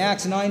church in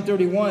Acts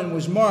 9:31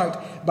 was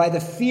marked by the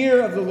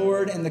fear of the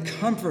Lord and the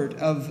comfort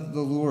of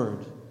the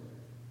Lord.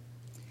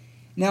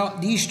 Now,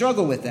 do you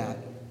struggle with that?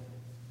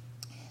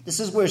 This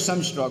is where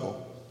some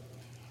struggle.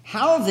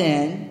 How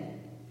then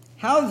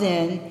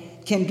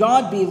can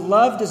God be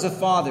loved as a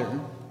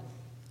father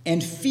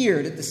and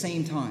feared at the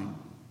same time?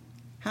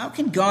 How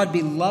can God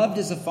be loved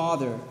as a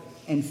father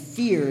and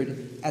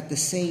feared at the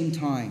same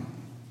time?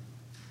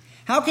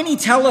 How can he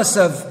tell us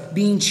of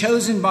being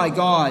chosen by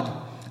God,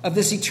 of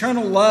this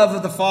eternal love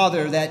of the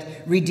Father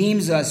that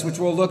redeems us, which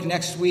we'll look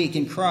next week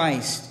in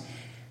Christ?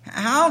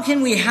 How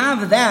can we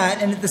have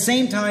that and at the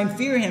same time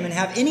fear him and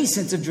have any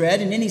sense of dread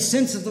and any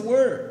sense of the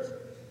word?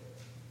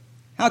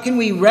 How can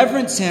we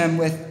reverence him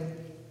with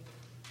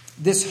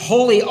this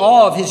holy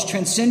awe of his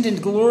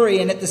transcendent glory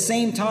and at the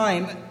same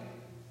time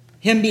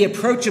him be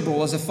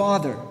approachable as a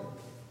father?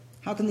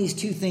 How can these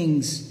two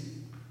things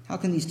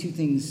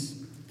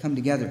come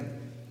together?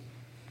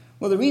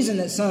 Well, the reason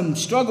that some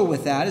struggle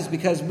with that is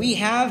because we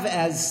have,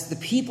 as the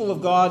people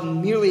of God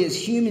and merely as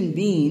human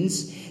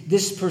beings,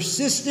 this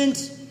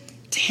persistent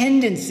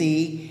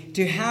tendency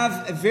to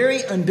have a very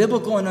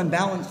unbiblical and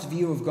unbalanced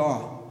view of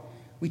God.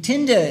 We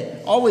tend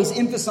to always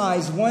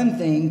emphasize one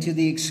thing to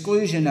the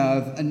exclusion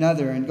of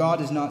another, and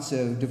God is not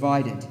so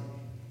divided.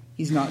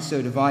 He's not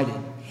so divided.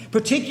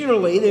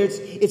 Particularly,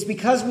 it's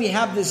because we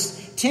have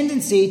this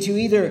tendency to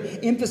either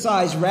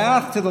emphasize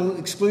wrath to the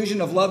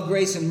exclusion of love,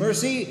 grace, and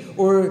mercy,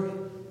 or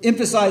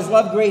emphasize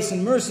love, grace,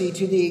 and mercy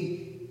to the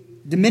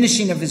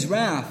diminishing of his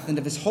wrath and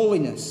of his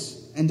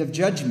holiness and of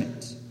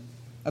judgment,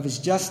 of his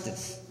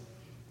justice.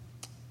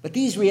 But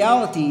these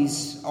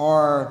realities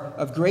are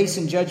of grace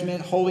and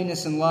judgment,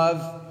 holiness and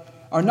love,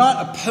 are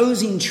not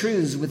opposing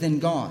truths within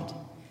God.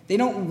 They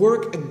don't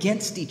work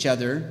against each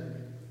other.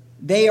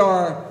 They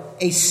are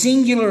a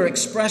singular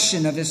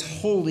expression of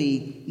his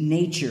holy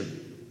nature.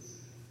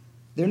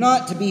 They're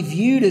not to be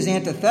viewed as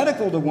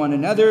antithetical to one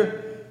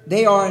another.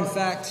 They are, in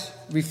fact,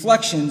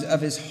 reflections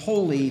of his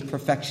holy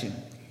perfection.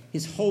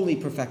 His holy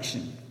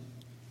perfection.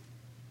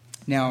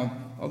 Now,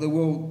 although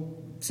we'll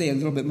say a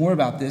little bit more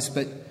about this,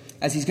 but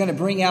as he's going to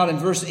bring out in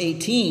verse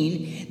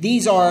 18,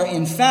 these are,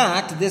 in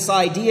fact, this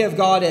idea of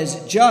God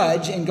as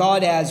judge and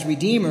God as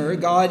redeemer,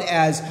 God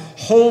as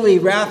holy,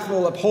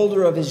 wrathful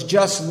upholder of his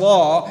just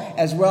law,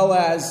 as well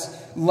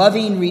as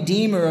loving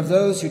redeemer of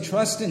those who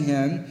trust in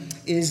him,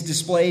 is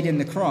displayed in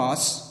the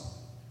cross,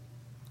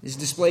 is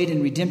displayed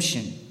in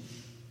redemption.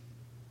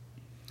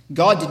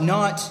 God did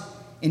not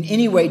in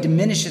any way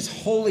diminish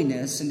his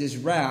holiness and his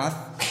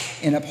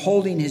wrath in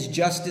upholding his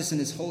justice and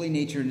his holy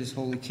nature and his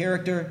holy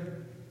character.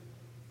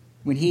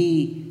 When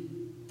he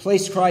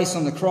placed Christ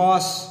on the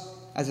cross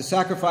as a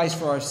sacrifice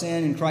for our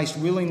sin, and Christ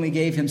willingly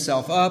gave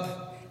himself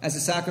up as a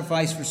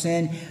sacrifice for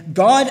sin,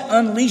 God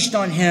unleashed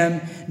on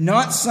him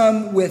not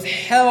some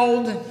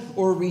withheld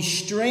or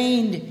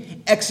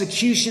restrained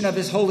execution of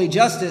his holy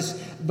justice,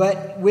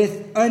 but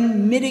with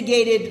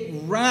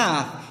unmitigated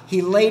wrath,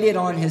 he laid it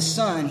on his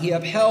Son. He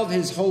upheld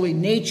his holy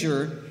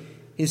nature,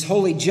 his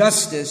holy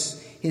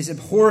justice, his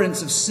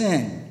abhorrence of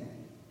sin.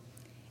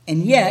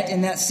 And yet,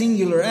 in that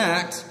singular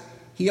act,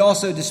 he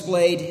also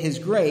displayed his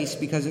grace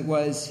because it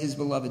was his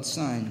beloved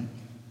Son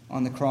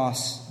on the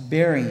cross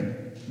bearing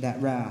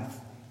that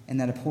wrath and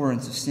that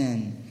abhorrence of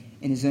sin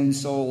in his own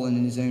soul and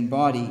in his own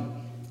body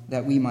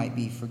that we might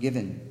be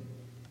forgiven.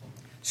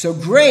 So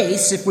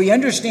grace, if we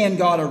understand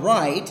God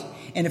aright,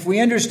 and if we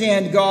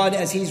understand God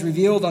as he's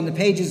revealed on the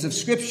pages of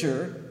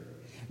Scripture,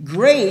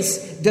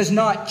 grace does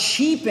not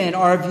cheapen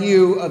our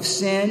view of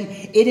sin.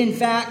 It, in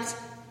fact,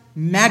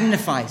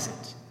 magnifies it.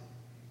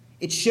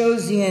 It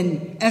shows the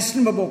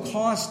inestimable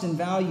cost and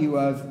value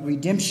of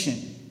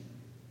redemption.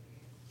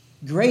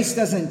 Grace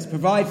doesn't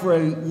provide for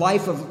a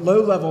life of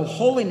low-level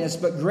holiness,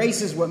 but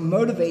grace is what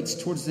motivates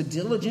towards the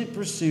diligent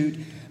pursuit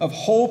of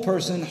whole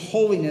person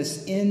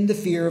holiness in the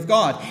fear of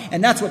God.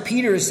 And that's what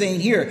Peter is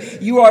saying here.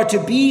 You are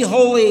to be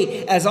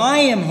holy as I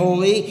am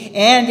holy,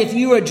 and if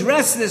you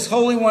address this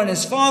Holy One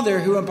as Father,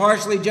 who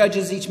impartially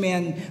judges each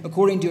man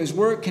according to his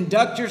work,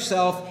 conduct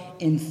yourself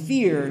in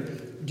fear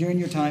during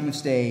your time of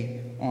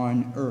stay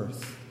on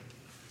earth.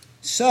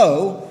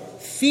 So,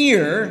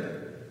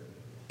 fear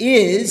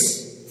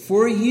is,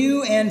 for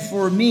you and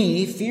for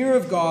me, fear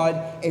of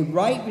God, a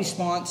right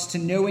response to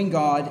knowing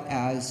God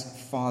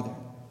as Father.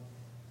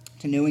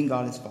 To knowing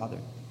God as Father.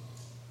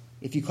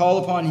 If you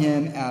call upon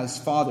him as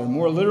Father,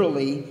 more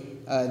literally,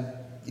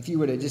 if you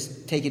were to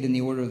just take it in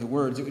the order of the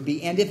words, it would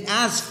be, and if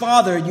as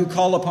Father you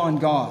call upon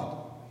God.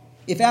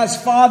 If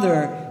as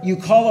Father you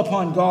call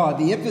upon God,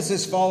 the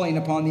emphasis falling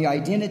upon the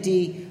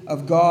identity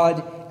of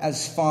God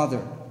as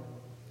Father.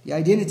 The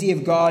identity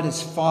of God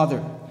as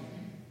Father.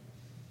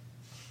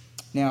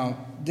 Now,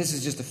 this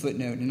is just a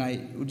footnote, and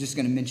we're just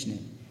going to mention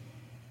it.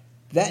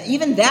 That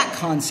even that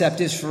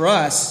concept is for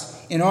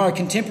us in our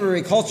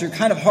contemporary culture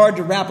kind of hard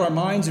to wrap our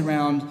minds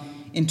around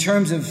in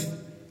terms of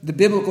the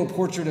biblical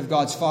portrait of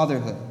God's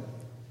fatherhood.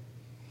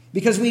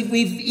 Because we've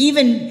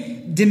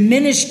even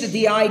diminished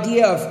the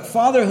idea of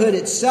fatherhood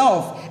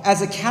itself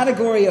as a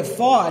category of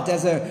thought,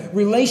 as a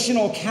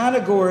relational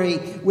category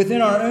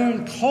within our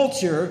own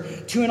culture,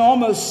 to an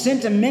almost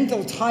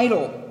sentimental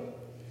title.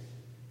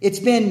 It's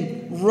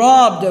been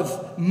robbed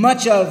of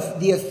much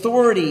of the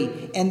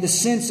authority and the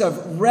sense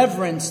of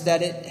reverence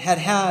that it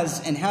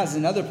has and has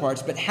in other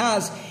parts, but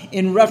has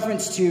in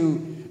reference to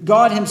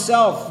God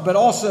himself, but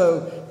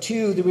also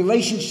to the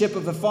relationship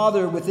of the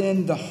father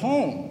within the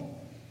home.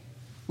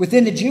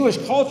 Within the Jewish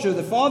culture,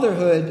 the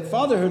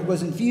fatherhood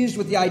was infused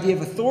with the idea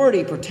of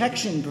authority,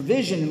 protection,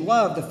 provision, and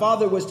love. The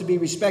father was to be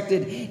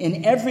respected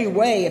in every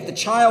way. If the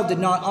child did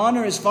not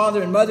honor his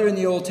father and mother in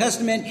the Old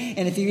Testament,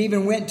 and if he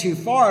even went too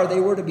far, they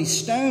were to be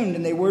stoned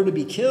and they were to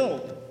be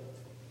killed.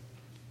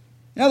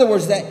 In other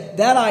words, that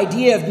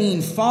idea of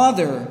being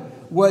father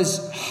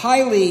was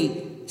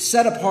highly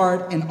set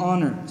apart and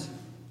honored.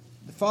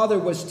 The father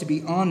was to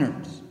be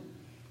honored.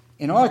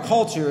 In our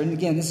culture, and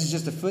again, this is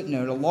just a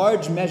footnote, a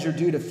large measure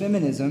due to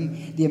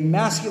feminism, the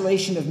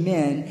emasculation of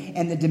men,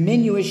 and the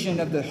diminution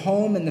of the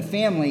home and the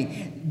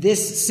family,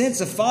 this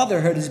sense of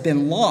fatherhood has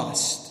been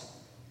lost.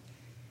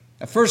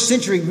 A first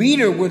century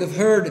reader would have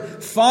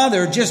heard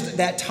father, just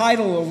that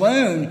title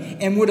alone,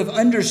 and would have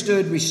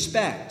understood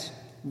respect,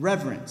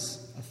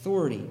 reverence,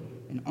 authority,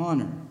 and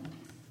honor.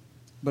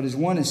 But as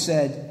one has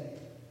said,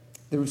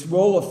 the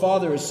role of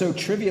father is so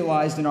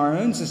trivialized in our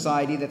own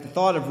society that the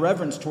thought of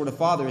reverence toward a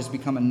father has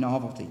become a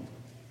novelty.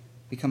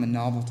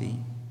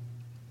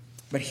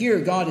 But here,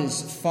 God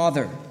is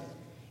Father.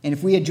 And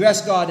if we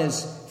address God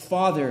as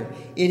Father,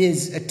 it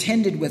is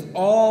attended with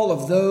all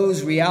of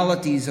those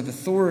realities of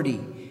authority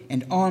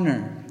and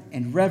honor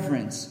and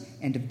reverence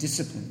and of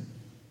discipline.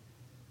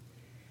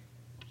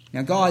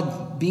 Now,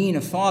 God being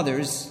a father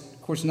is,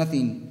 of course,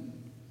 nothing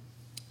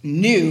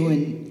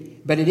new,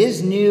 but it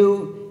is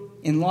new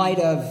in light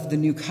of the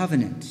new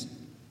covenant.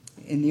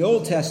 In the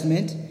Old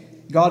Testament,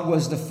 God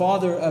was the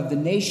father of the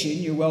nation,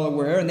 you're well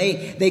aware, and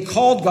they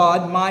called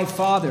God my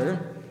Father.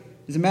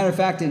 As a matter of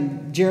fact,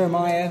 in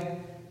Jeremiah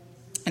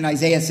and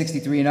Isaiah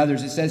 63 and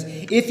others, it says,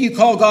 if you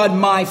call God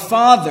my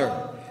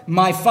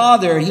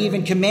Father, he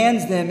even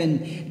commands them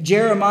in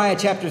Jeremiah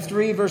chapter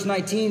 3, verse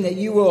 19, that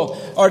you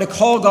are to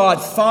call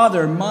God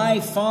Father,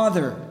 my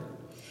Father.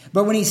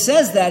 But when he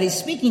says that, he's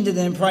speaking to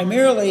them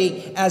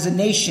primarily as a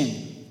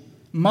nation.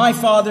 My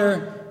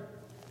Father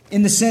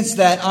in the sense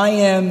that I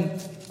am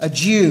a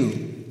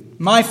Jew.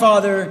 My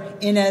Father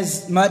in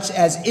as much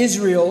as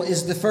Israel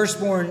is the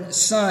firstborn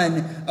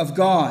son of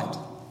God.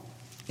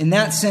 In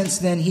that sense,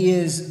 then, he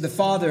is the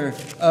father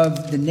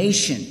of the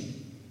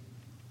nation.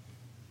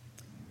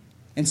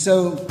 And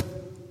so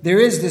there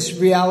is this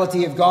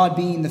reality of God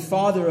being the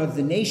father of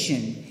the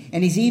nation.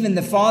 And he's even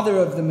the father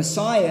of the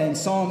Messiah in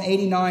Psalm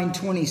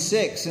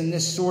 89:26, and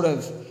this sort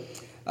of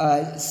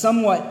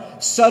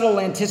somewhat subtle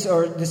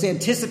this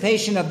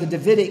anticipation of the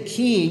Davidic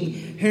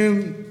king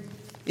who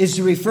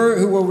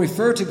will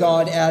refer to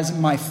God as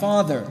my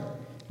Father,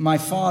 my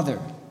Father.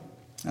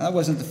 Now, that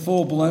wasn't the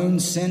full-blown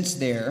sense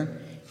there.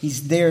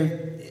 He's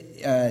there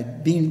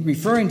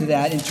referring to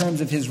that in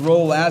terms of his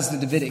role as the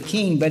Davidic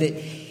king, but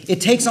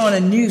it takes on a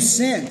new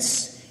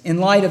sense in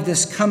light of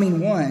this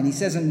coming one. He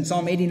says in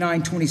Psalm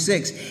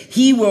 89:26,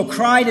 he will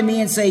cry to me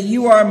and say,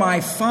 you are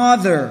my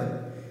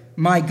Father,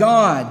 my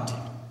God,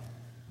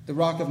 the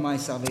rock of my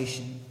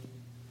salvation.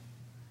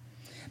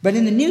 But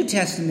in the New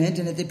Testament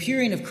and at the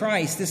appearing of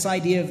Christ, this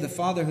idea of the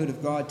fatherhood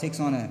of God takes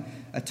on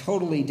a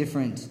totally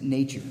different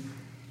nature.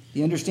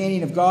 The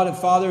understanding of God as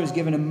Father is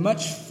given a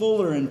much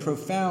fuller and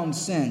profound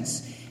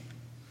sense,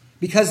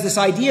 because this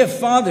idea of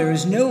Father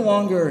is no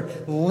longer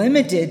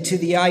limited to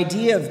the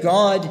idea of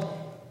God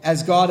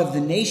as God of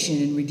the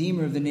nation and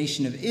Redeemer of the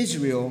nation of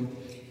Israel,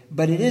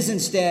 but it is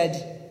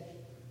instead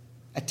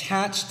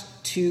attached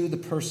to the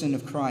person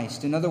of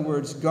Christ. In other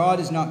words, God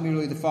is not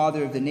merely the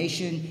Father of the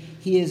nation.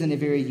 He is, in a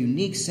very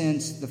unique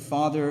sense, the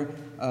Father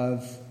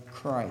of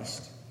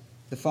Christ,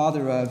 the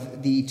Father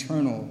of the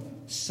eternal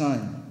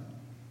Son.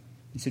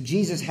 And so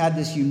Jesus had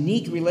this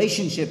unique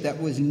relationship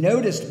that was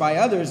noticed by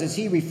others as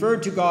he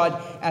referred to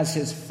God as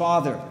his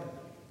Father.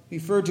 He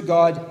referred to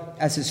God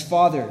as his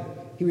Father.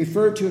 He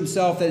referred to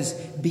himself as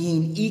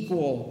being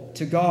equal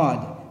to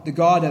God, the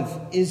God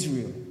of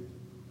Israel.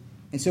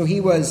 And so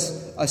he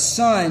was a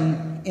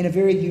son in a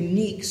very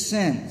unique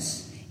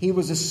sense. He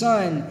was a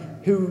son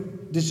who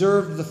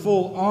deserved the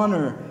full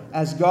honor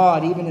as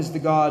God, even as the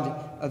God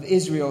of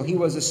Israel. He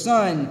was a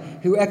son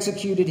who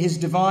executed his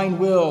divine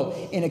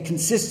will in a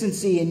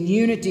consistency and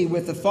unity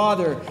with the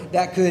Father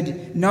that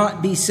could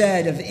not be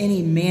said of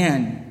any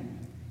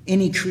man,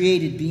 any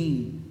created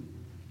being.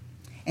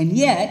 And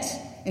yet,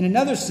 in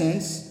another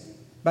sense,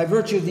 by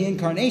virtue of the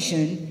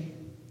incarnation,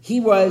 he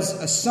was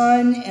a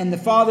son, and the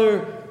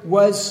Father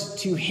was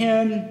to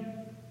him,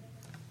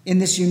 in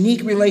this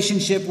unique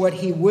relationship, what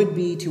he would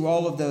be to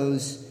all of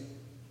those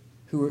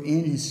who were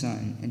in his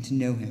Son and to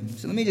know him.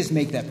 So let me just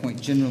make that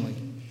point generally.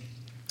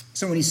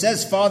 So when he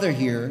says Father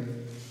here,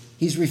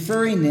 he's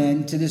referring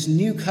then to this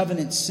new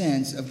covenant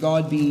sense of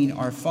God being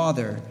our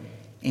Father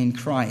in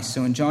Christ.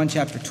 So in John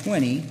chapter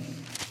 20,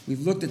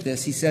 we've looked at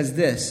this. He says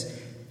this,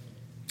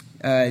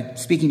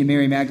 speaking to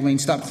Mary Magdalene,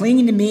 "Stop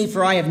clinging to me,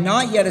 for I have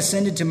not yet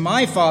ascended to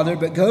my Father,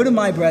 but go to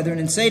my brethren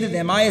and say to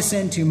them, I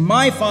ascend to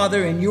my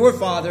Father and your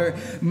Father,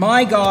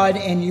 my God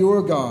and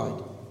your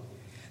God."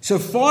 So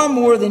far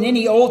more than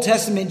any Old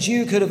Testament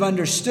Jew could have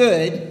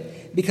understood,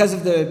 because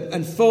of the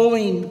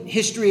unfolding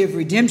history of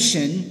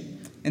redemption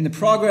and the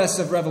progress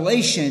of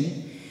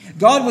revelation,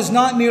 God was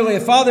not merely a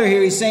father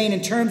here, he's saying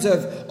in terms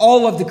of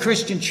all of the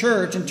Christian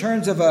church, in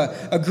terms of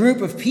a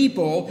group of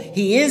people.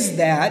 He is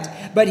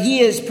that, but he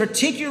is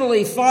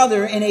particularly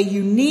father in a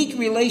unique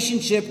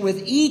relationship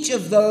with each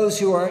of those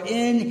who are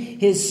in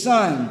his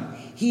Son.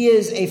 He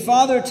is a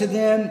father to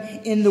them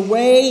in the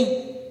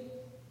way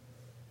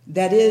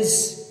that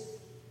is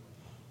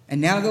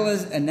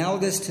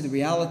analogous to the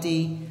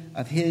reality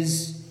of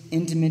his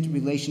intimate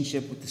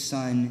relationship with the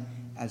Son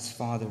as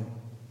Father.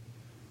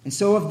 And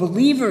so of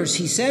believers,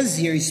 he says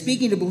here, he's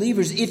speaking to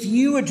believers, if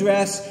you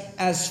address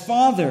as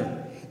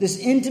Father, this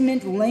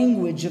intimate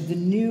language of the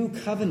new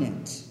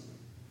covenant,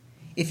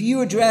 if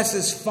you address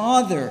as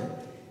Father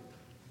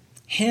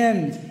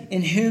him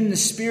in whom the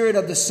Spirit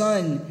of the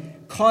Son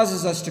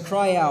causes us to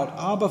cry out,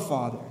 Abba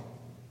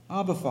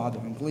Father,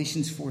 in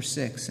Galatians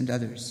 4:6 and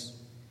others.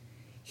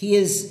 He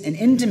is an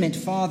intimate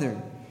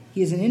Father.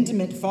 He is an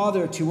intimate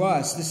Father to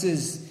us. This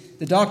is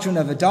the doctrine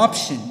of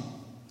adoption.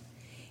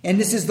 And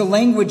this is the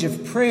language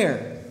of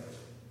prayer.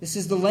 This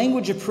is the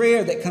language of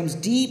prayer that comes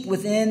deep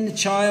within the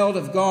child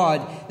of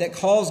God that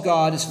calls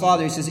God as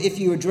Father. He says, if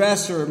you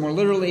address, or more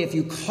literally, if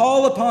you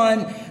call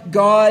upon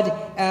God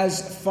as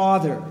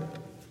Father,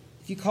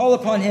 if you call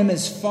upon him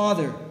as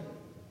Father,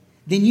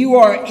 then you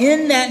are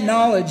in that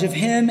knowledge of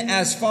him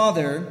as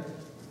Father.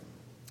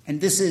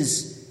 And this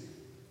is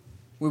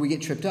where we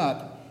get tripped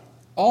up.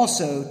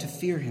 Also to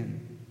fear him.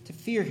 To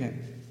fear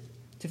him.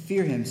 To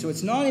fear him. So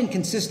it's not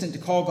inconsistent to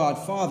call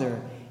God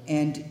Father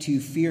and to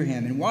fear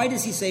him. And why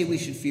does he say we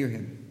should fear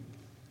him?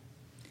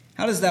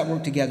 How does that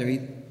work together?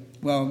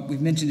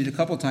 We've mentioned it a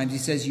couple times. He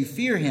says you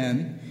fear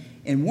him,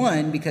 in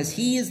one, because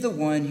he is the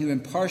one who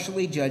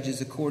impartially judges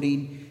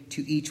according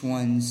to each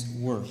one's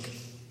work.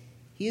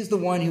 He is the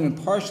one who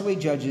impartially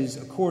judges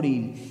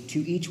according to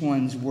each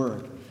one's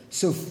work.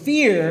 So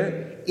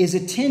fear is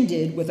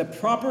attended with a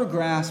proper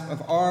grasp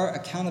of our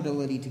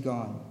accountability to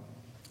God.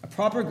 A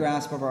proper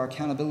grasp of our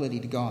accountability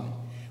to God.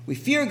 We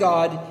fear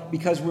God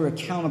because we're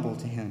accountable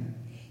to him.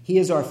 He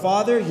is our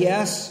Father,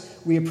 yes.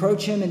 We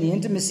approach him in the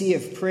intimacy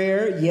of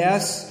prayer,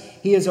 yes.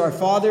 He is our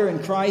Father in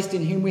Christ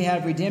in whom we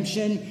have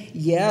redemption,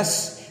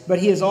 yes. But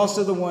he is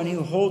also the one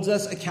who holds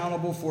us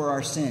accountable for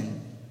our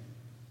sin.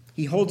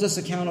 He holds us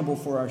accountable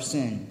for our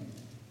sin.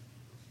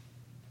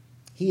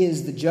 He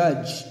is the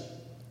judge.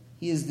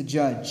 He is the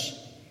judge,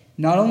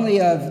 not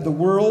only of the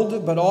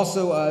world, but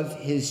also of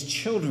his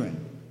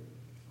children.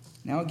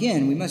 Now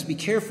again, we must be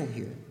careful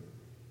here,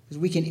 because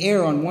we can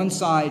err on one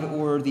side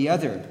or the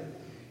other.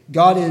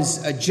 God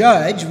is a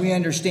judge, we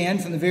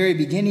understand from the very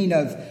beginning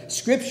of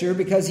Scripture,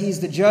 because he's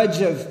the judge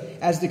of,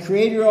 as the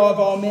creator of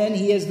all men,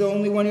 he is the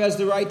only one who has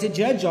the right to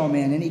judge all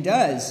men, and he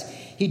does.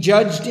 He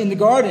judged in the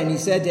garden. He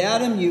said to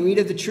Adam, you eat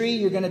of the tree,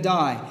 you're going to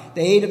die.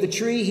 They ate of the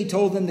tree, he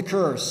told them the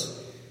curse.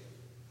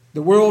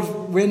 The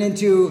world went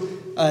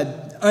into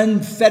an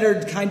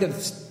unfettered kind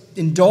of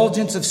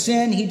indulgence of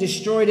sin. He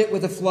destroyed it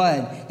with a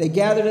flood. They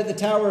gathered at the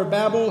Tower of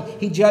Babel.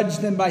 He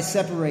judged them by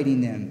separating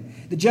them.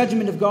 The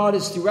judgment of God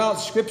is throughout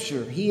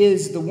Scripture. He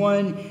is the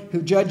one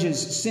who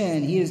judges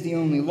sin. He is the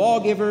only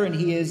lawgiver, and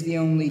he is the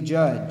only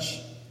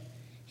judge.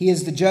 He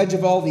is the judge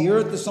of all the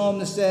earth, the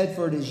psalmist said,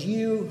 for it is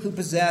you who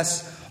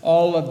possess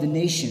all of the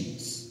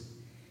nations.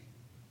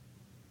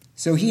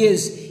 So he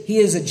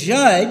is a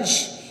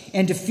judge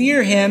And to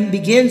fear him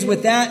begins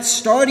with that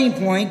starting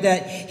point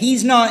that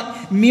he's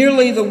not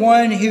merely the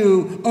one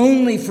who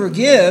only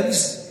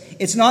forgives.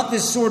 It's not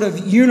this sort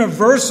of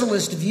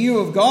universalist view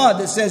of God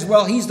that says,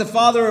 well, he's the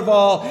Father of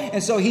all,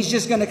 and so he's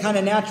just going to kind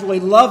of naturally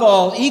love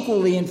all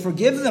equally and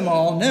forgive them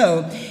all.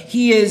 No,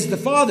 he is the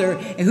Father.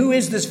 And who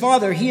is this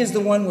Father? He is the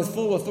one with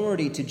full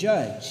authority to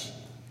judge.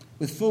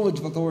 With full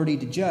authority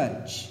to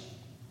judge.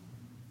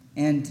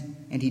 And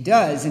he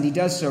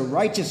does so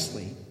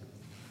righteously.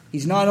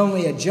 He's not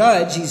only a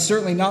judge, he's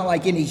certainly not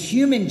like any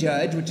human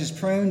judge, which is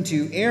prone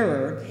to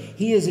error.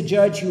 He is a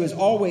judge who is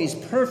always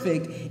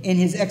perfect in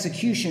his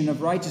execution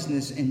of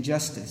righteousness and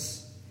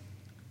justice.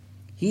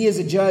 He is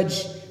a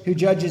judge who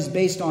judges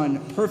based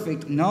on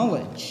perfect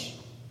knowledge.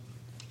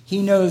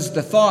 He knows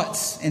the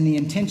thoughts and the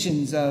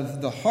intentions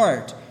of the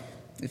heart,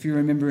 if you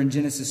remember in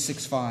Genesis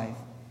 6:5.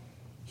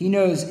 He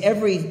knows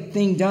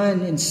everything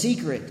done in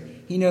secret.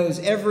 He knows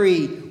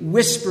every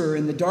whisper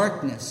in the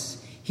darkness.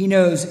 He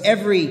knows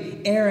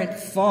every errant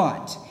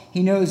thought.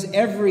 He knows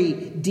every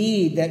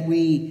deed that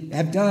we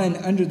have done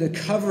under the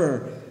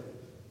cover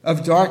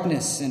of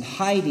darkness and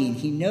hiding.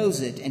 He knows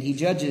it, and he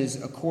judges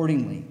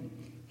accordingly.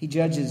 He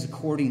judges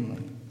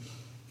accordingly.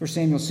 1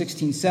 Samuel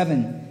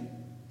 16:7,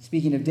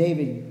 speaking of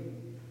David,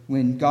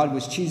 when God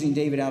was choosing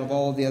David out of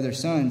all of the other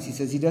sons, he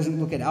says he doesn't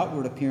look at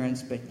outward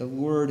appearance, but the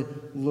Lord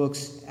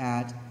looks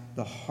at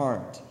the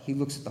heart. He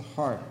looks at the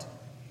heart.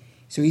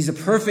 So he's a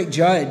perfect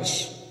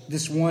judge,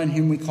 this one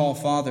whom we call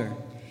Father.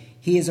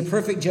 He is a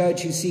perfect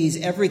judge who sees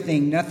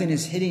everything. Nothing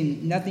is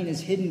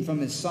hidden from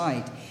his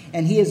sight.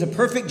 And he is a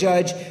perfect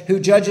judge who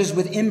judges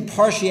with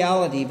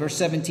impartiality. Verse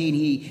 17,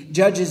 he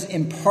judges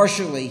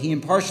impartially. He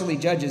impartially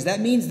judges.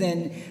 That means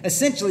then,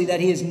 essentially, that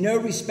he is no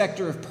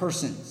respecter of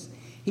persons.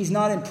 He's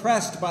not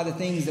impressed by the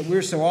things that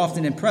we're so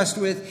often impressed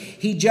with.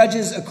 He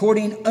judges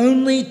according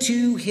only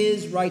to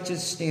his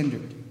righteous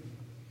standard.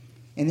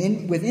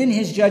 And within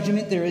his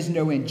judgment, there is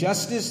no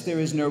injustice, there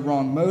is no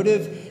wrong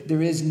motive,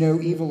 there is no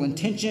evil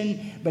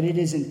intention, but it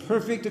is in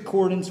perfect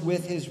accordance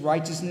with his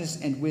righteousness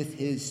and with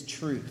his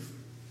truth.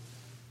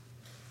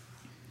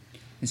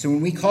 And so when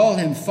we call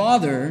him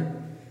Father,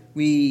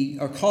 we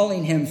are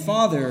calling him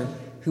Father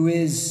who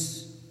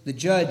is the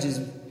judge,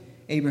 as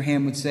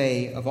Abraham would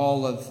say, of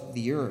all of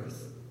the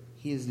earth.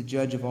 He is the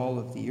judge of all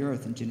of the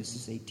earth in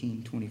Genesis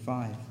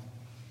 18:25.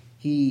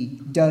 He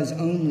does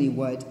only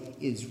what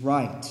is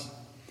right.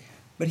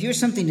 But here's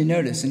something to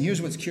notice, and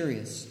here's what's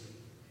curious.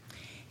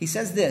 He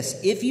says this,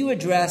 if you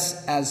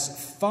address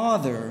as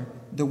Father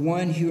the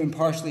one who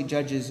impartially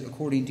judges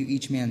according to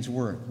each man's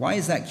work. Why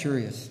is that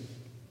curious?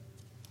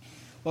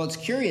 Well, it's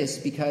curious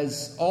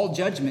because all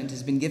judgment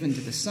has been given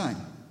to the Son.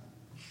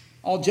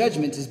 All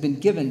judgment has been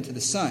given to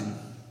the Son.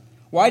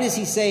 Why does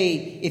he say,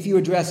 if you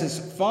address as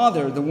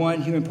Father the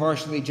one who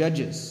impartially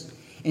judges?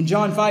 In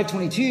John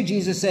 5:22,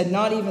 Jesus said,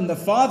 not even the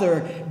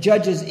Father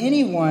judges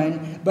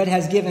anyone, but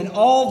has given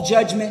all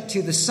judgment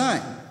to the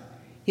Son.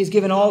 He's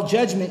given all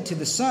judgment to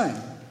the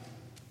Son.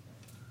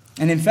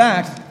 And in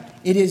fact,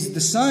 it is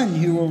the Son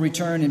who will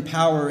return in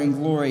power and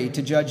glory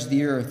to judge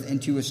the earth and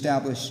to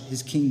establish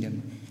his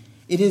kingdom.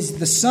 It is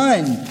the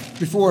Son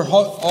before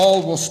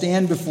all will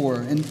stand before,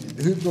 and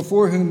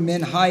before whom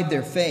men hide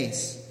their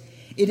face.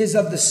 It is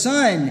of the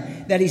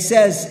Son that he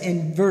says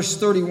in verse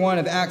 31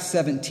 of Acts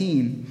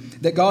 17,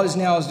 that God is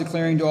now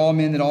declaring to all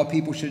men that all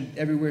people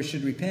everywhere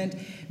should repent,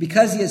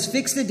 because he has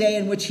fixed a day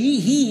in which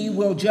he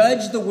will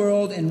judge the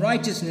world in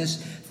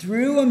righteousness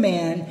through a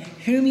man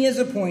whom he has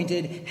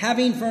appointed,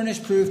 having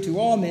furnished proof to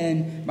all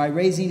men by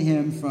raising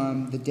him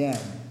from the dead.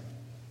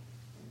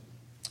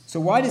 So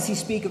why does he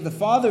speak of the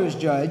Father as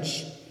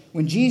judge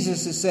when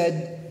Jesus is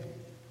said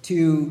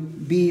to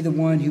be the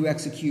one who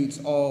executes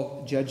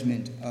all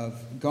judgment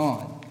of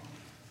God?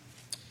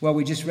 Well,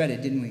 we just read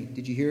it, didn't we?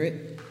 Did you hear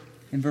it?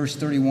 In verse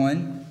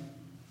 31.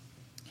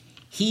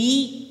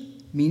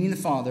 He, meaning the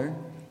Father,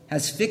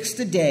 has fixed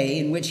a day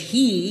in which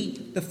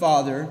he, the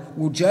Father,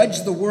 will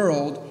judge the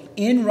world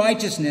in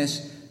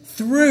righteousness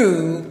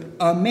through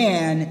a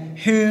man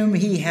whom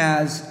he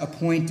has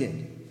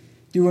appointed.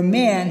 Through a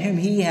man whom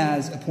he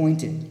has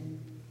appointed.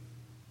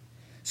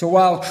 So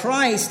while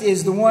Christ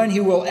is the one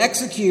who will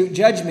execute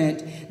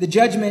judgment, the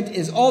judgment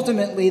is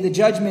ultimately the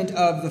judgment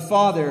of the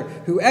Father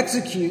who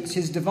executes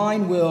his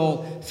divine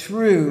will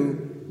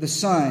through the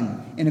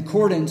Son, in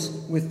accordance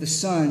with the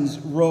Son's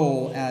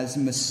role as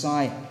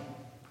Messiah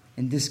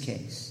in this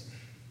case.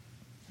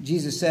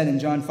 Jesus said in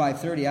John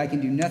 5:30, I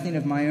can do nothing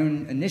of my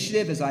own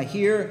initiative. As I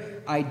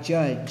hear, I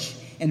judge.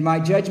 And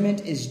my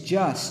judgment is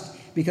just,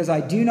 because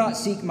I do not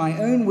seek my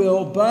own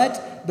will,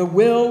 but the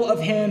will of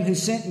him who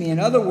sent me. In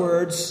other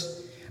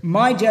words,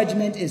 my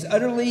judgment is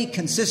utterly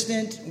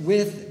consistent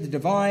with the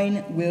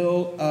divine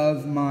will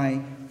of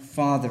my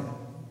Father.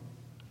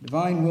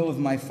 Divine will of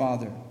my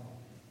Father.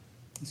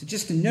 So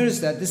just to notice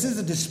that, this is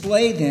a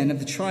display then of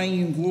the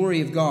triune glory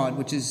of God,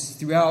 which is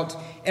throughout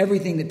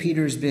everything that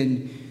Peter has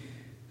been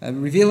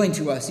revealing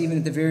to us, even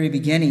at the very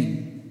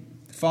beginning.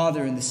 The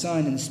Father and the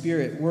Son and the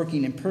Spirit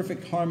working in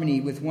perfect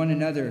harmony with one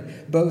another,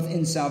 both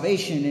in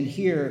salvation and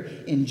here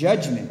in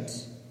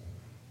judgment.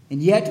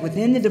 And yet,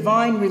 within the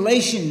divine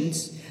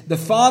relations, the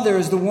Father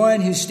is the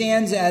one who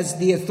stands as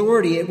the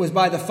authority. It was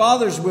by the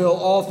Father's will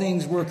all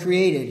things were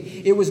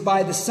created. It was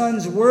by the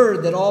Son's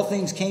word that all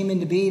things came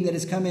into being, that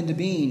has come into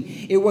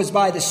being. It was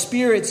by the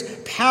Spirit's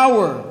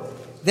power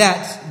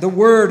that the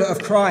word of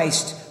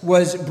Christ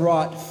was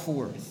brought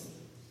forth.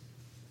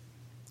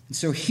 And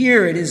so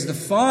here it is the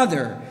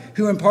Father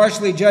who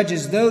impartially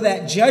judges, though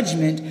that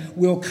judgment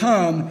will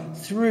come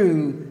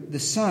through the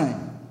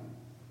Son.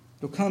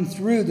 It will come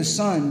through the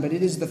Son, but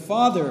it is the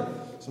Father's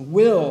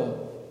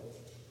will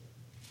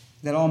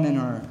that all men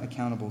are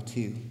accountable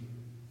to.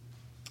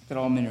 That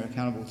all men are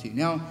accountable to.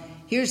 Now,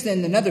 here's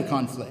then another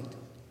conflict.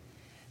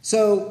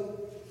 So,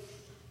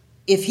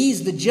 if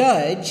he's the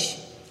judge,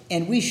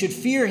 and we should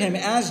fear him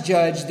as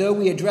judge, though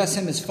we address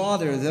him as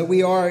Father, though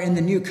we are in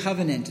the new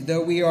covenant,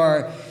 though we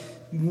are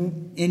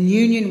in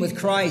union with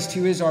Christ,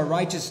 who is our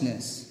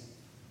righteousness.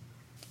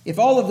 If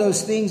all of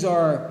those things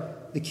are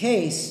the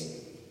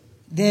case,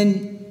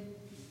 then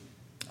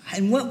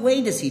in what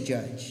way does he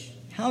judge?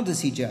 How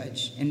does he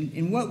judge? And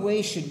in what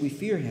way should we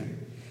fear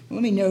him? Well,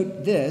 let me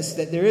note this,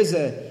 that there is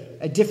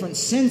a different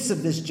sense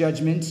of this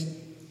judgment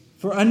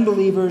for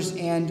unbelievers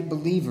and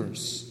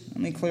believers.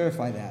 Let me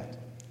clarify that.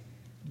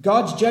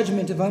 God's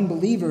judgment of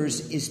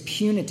unbelievers is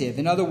punitive.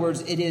 In other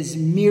words, it is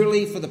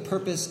merely for the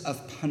purpose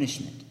of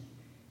punishment.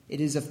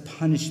 It is of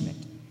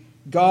punishment.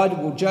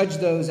 God will judge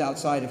those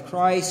outside of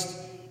Christ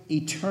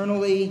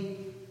eternally,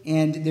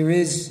 and there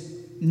is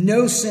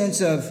no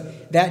sense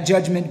of that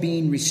judgment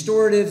being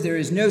restorative. There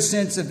is no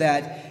sense of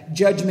that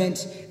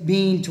judgment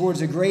being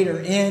towards a greater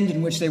end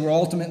in which they will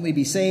ultimately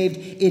be saved.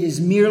 It is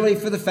merely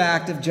for the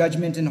fact of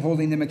judgment and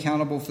holding them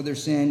accountable for their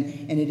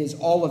sin, and it is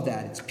all of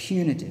that. It's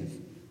punitive.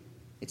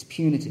 It's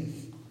punitive.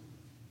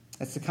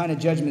 That's the kind of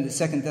judgment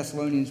that 2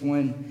 Thessalonians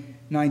 1,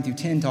 9 through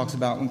 10 talks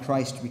about when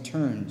Christ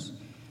returns.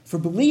 For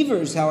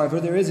believers,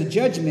 however, there is a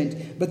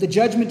judgment, but the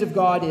judgment of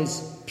God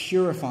is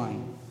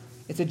purifying.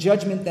 It's a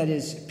judgment that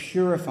is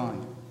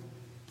purifying.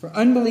 For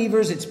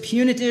unbelievers, it's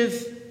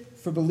punitive.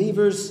 For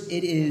believers,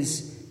 it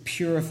is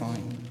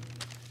purifying.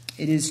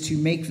 It is to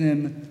make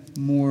them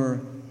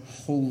more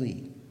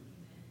holy.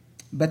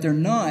 But they're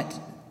not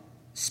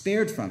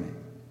spared from it.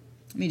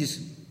 Let me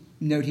just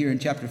note here in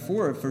chapter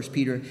 4 of 1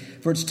 Peter,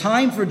 for it's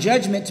time for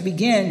judgment to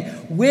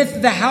begin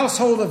with the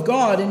household of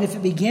God. And if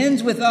it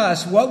begins with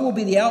us, what will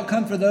be the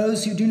outcome for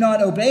those who do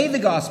not obey the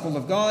gospel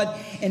of God?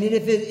 And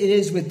if it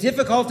is with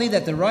difficulty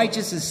that the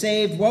righteous is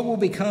saved, what will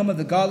become of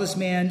the godless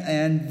man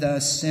and the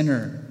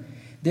sinner?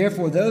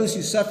 Therefore, those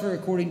who suffer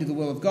according to the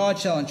will of God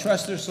shall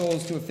entrust their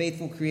souls to a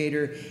faithful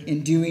Creator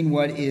in doing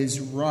what is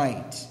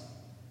right.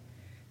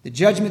 The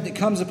judgment that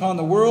comes upon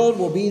the world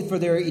will be for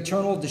their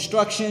eternal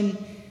destruction.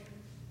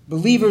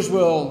 Believers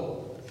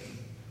will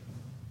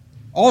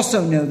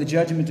also know the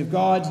judgment of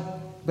God,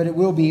 but it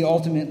will be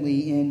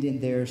ultimately end in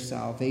their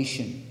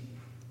salvation.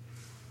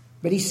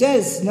 But he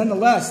says,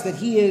 nonetheless, that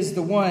he is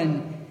the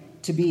one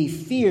to be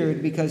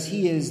feared because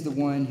he is the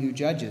one who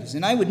judges.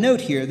 And I would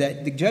note here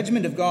that the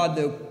judgment of God,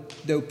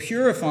 though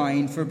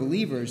purifying for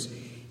believers,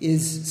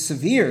 is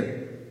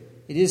severe.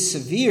 It is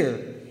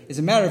severe. As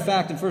a matter of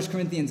fact, in 1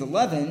 Corinthians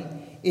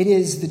 11, it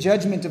is the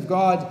judgment of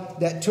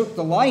God that took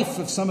the life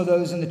of some of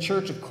those in the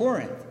church of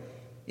Corinth.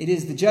 It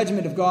is the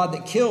judgment of God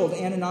that killed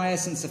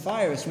Ananias and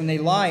Sapphira when they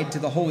lied to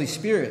the Holy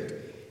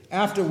Spirit,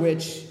 after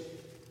which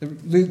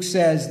Luke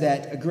says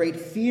that a great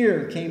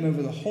fear came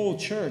over the whole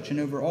church and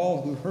over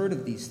all who heard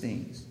of these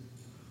things.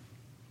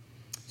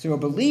 So a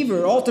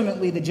believer,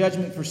 ultimately the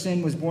judgment for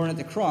sin was borne at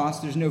the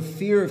cross. There's no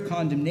fear of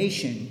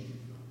condemnation.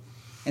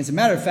 As a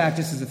matter of fact,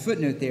 just as a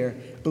footnote there,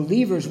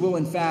 believers will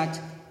in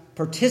fact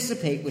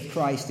participate with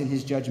Christ in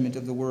his judgment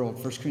of the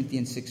world, 1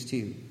 Corinthians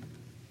 6:2.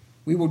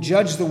 We will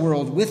judge the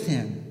world with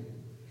him.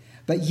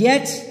 But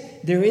yet,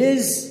 there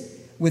is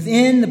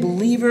within the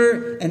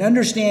believer an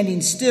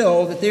understanding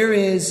still that there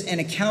is an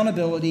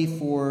accountability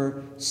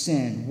for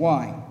sin.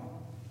 Why?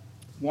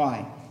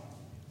 Why?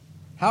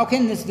 How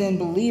can this then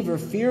believer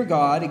fear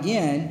God?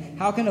 Again,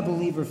 how can a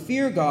believer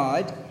fear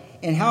God?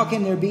 And how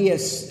can there be a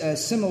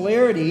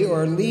similarity,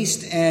 or at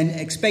least an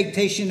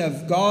expectation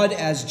of God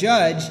as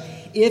judge,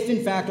 if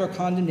in fact our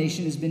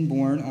condemnation has been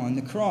borne on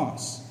the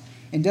cross?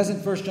 And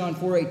doesn't 1 John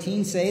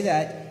 4:18 say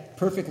that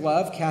perfect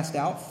love casts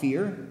out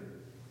fear?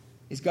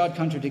 Is God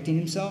contradicting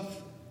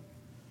himself?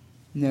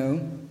 No.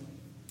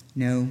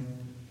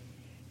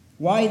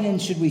 Why then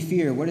should we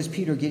fear? What is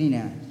Peter getting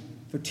at?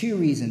 For two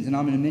reasons, and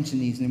I'm going to mention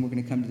these and then we're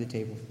going to come to the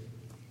table.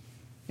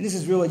 And this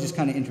is really just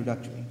kind of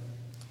introductory.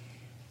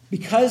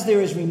 Because there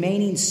is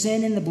remaining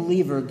sin in the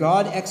believer,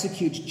 God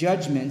executes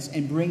judgments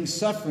and brings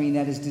suffering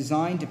that is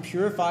designed to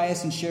purify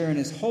us and share in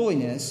his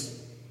holiness.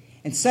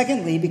 And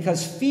secondly,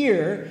 because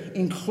fear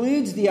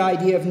includes the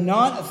idea of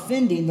not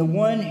offending the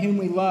one whom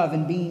we love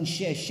and being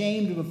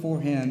ashamed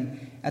before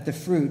him at the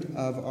fruit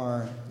of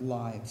our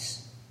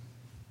lives.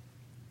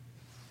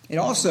 It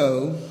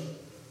also,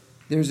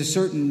 there's a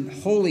certain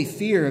holy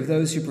fear of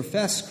those who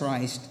profess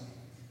Christ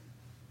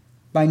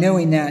by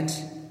knowing that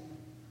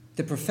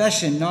the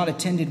profession not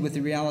attended with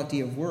the reality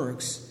of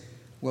works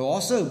will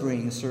also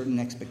bring a certain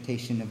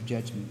expectation of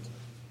judgment.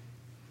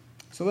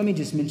 So let me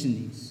just mention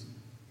these.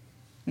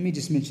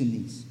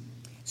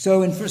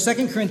 So in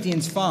 2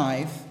 Corinthians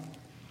 5,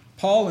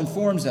 Paul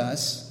informs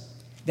us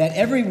that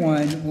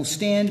everyone will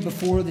stand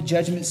before the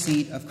judgment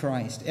seat of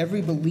Christ.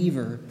 Every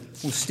believer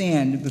will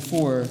stand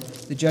before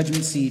the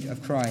judgment seat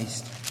of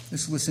Christ.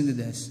 Let's listen to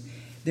this.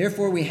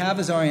 Therefore, we have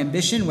as our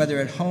ambition, whether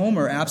at home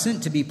or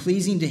absent, to be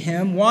pleasing to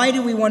him. Why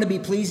do we want to be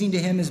pleasing to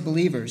him as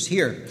believers?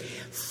 Here.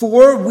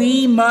 For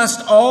we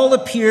must all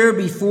appear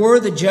before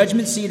the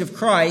judgment seat of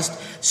Christ,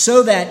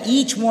 so that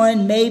each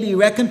one may be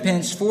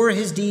recompensed for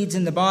his deeds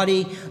in the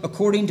body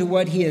according to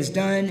what he has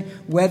done,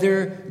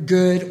 whether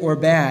good or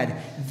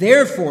bad.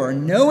 Therefore,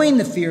 knowing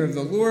the fear of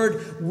the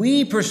Lord,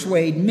 we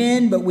persuade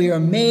men, but we are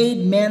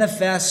made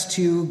manifest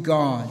to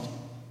God.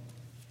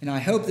 And I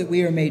hope that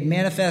we are made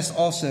manifest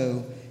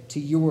also to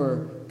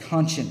your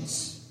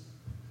conscience.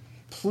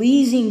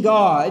 Pleasing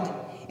God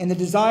and the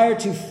desire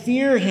to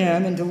fear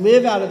him and to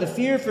live out of the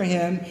fear for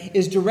him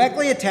is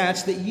directly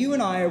attached that you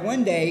and I are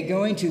one day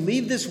going to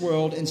leave this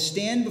world and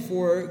stand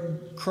before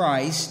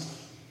Christ,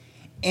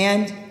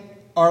 and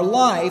our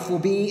life will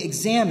be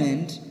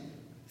examined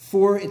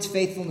for its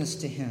faithfulness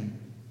to him.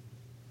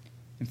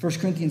 In 1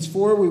 Corinthians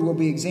 4, we will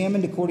be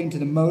examined according to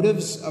the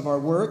motives of our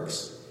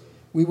works.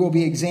 We will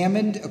be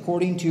examined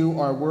according to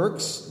our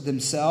works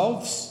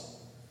themselves.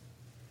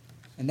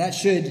 And that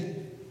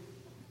should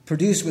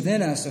produce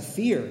within us a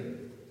fear,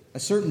 a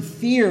certain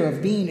fear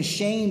of being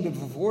ashamed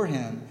before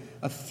him,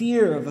 a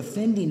fear of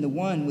offending the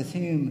one with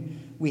whom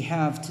we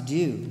have to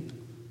do.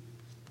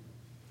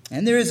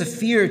 And there is a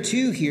fear,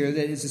 too, here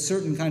that is a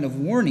certain kind of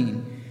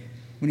warning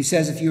when he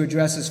says, if you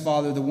address as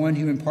Father, the one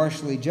who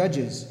impartially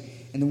judges.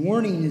 And the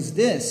warning is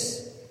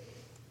this: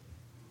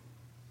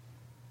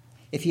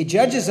 if he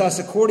judges us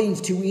according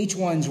to each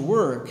one's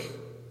work,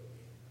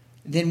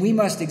 then we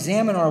must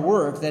examine our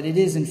work, that it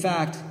is in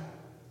fact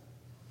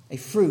a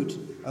fruit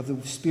of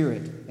the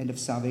Spirit and of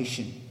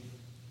salvation.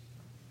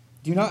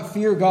 Do not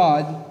fear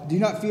God. Do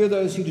not fear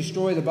those who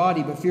destroy the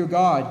body, but fear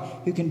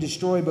God, who can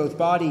destroy both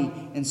body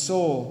and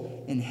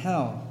soul in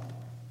hell.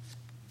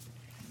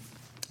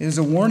 It is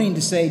a warning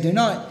to say, do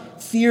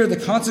not fear the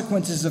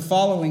consequences of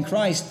following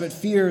Christ, but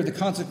fear the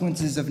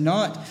consequences of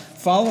not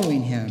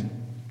following him.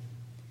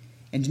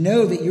 And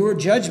know that your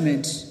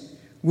judgment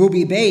will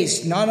be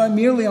based not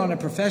merely on a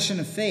profession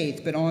of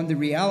faith, but on the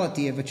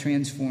reality of a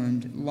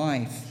transformed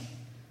life.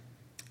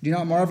 Do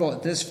not marvel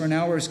at this, for an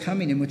hour is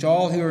coming in which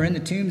all who are in the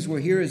tombs will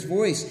hear his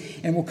voice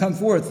and will come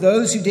forth,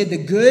 those who did the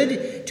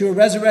good to a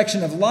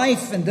resurrection of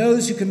life, and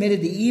those who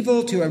committed the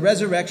evil to a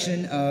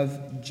resurrection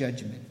of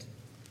judgment.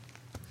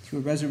 To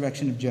a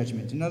resurrection of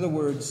judgment. In other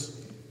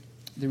words,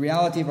 the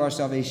reality of our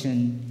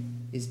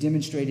salvation is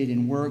demonstrated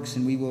in works,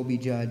 and we will be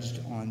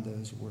judged on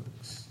those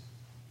works.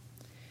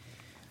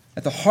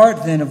 At the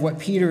heart, then, of what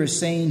Peter is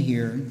saying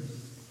here,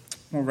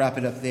 we'll wrap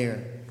it up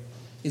there,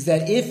 is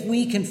that if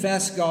we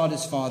confess God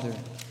as Father,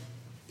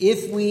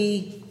 if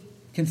we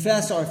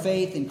confess our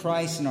faith in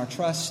Christ and our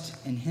trust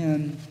in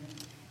him,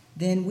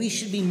 then we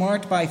should be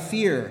marked by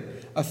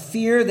fear, a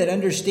fear that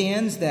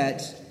understands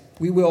that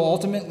we will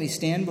ultimately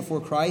stand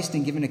before Christ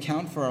and give an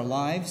account for our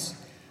lives,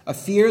 a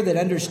fear that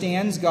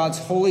understands God's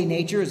holy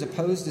nature as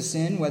opposed to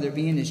sin, whether it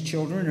be in his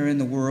children or in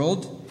the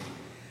world.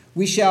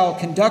 We shall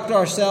conduct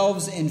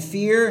ourselves in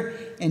fear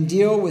and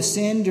deal with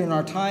sin during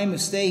our time of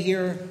stay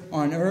here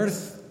on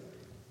earth,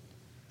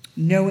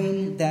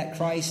 knowing that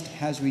Christ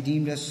has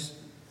redeemed us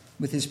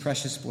with his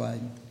precious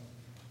blood.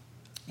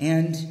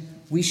 And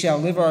we shall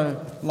live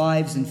our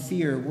lives in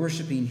fear,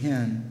 worshiping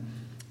him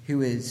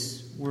who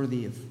is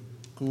worthy of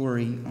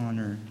glory,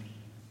 honor,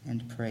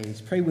 and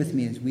praise. Pray with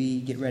me as we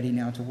get ready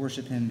now to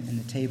worship him in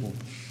the table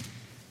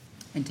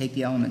and take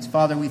the elements.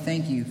 Father, we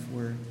thank you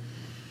for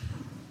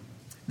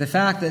the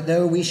fact that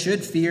though we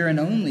should fear and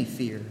only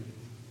fear,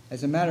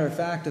 as a matter of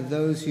fact, of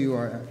those who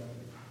are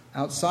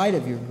outside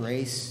of your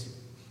grace,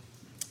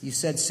 you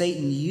said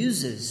Satan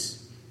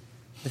uses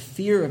the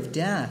fear of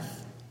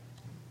death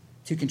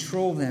to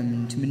control them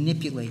and to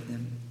manipulate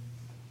them.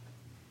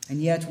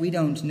 And yet we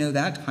don't know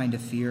that kind of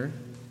fear.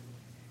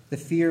 The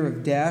fear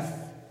of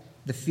death,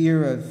 the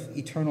fear of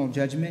eternal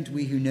judgment,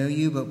 we who know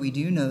you, but we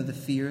do know the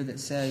fear that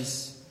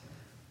says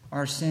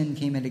our sin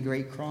came at a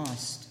great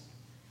cost,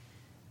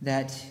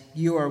 that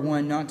you are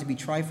one not to be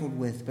trifled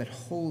with, but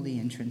holy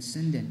and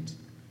transcendent,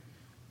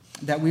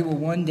 that we will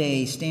one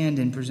day stand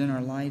and present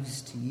our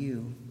lives to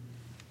you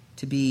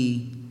to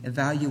be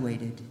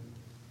evaluated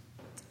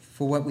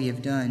for what we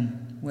have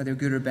done, whether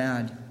good or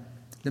bad,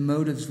 the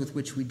motives with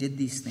which we did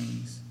these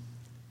things.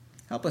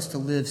 Help us to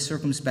live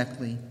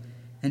circumspectly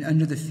and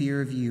under the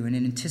fear of you and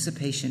in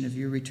anticipation of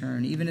your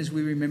return, even as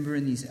we remember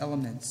in these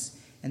elements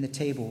and the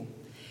table.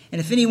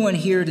 And if anyone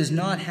here does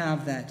not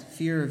have that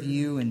fear of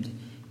you and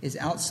is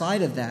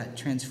outside of that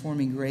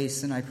transforming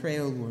grace, then I pray,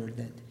 O Lord,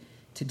 that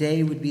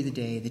today would be the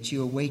day that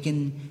you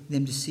awaken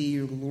them to see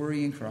your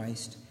glory in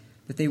Christ,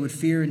 that they would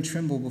fear and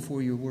tremble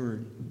before your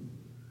word,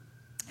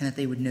 and that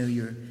they would know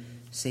your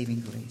saving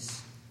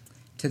grace.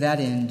 To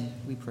that end,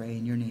 we pray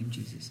in your name,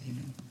 Jesus.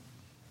 Amen.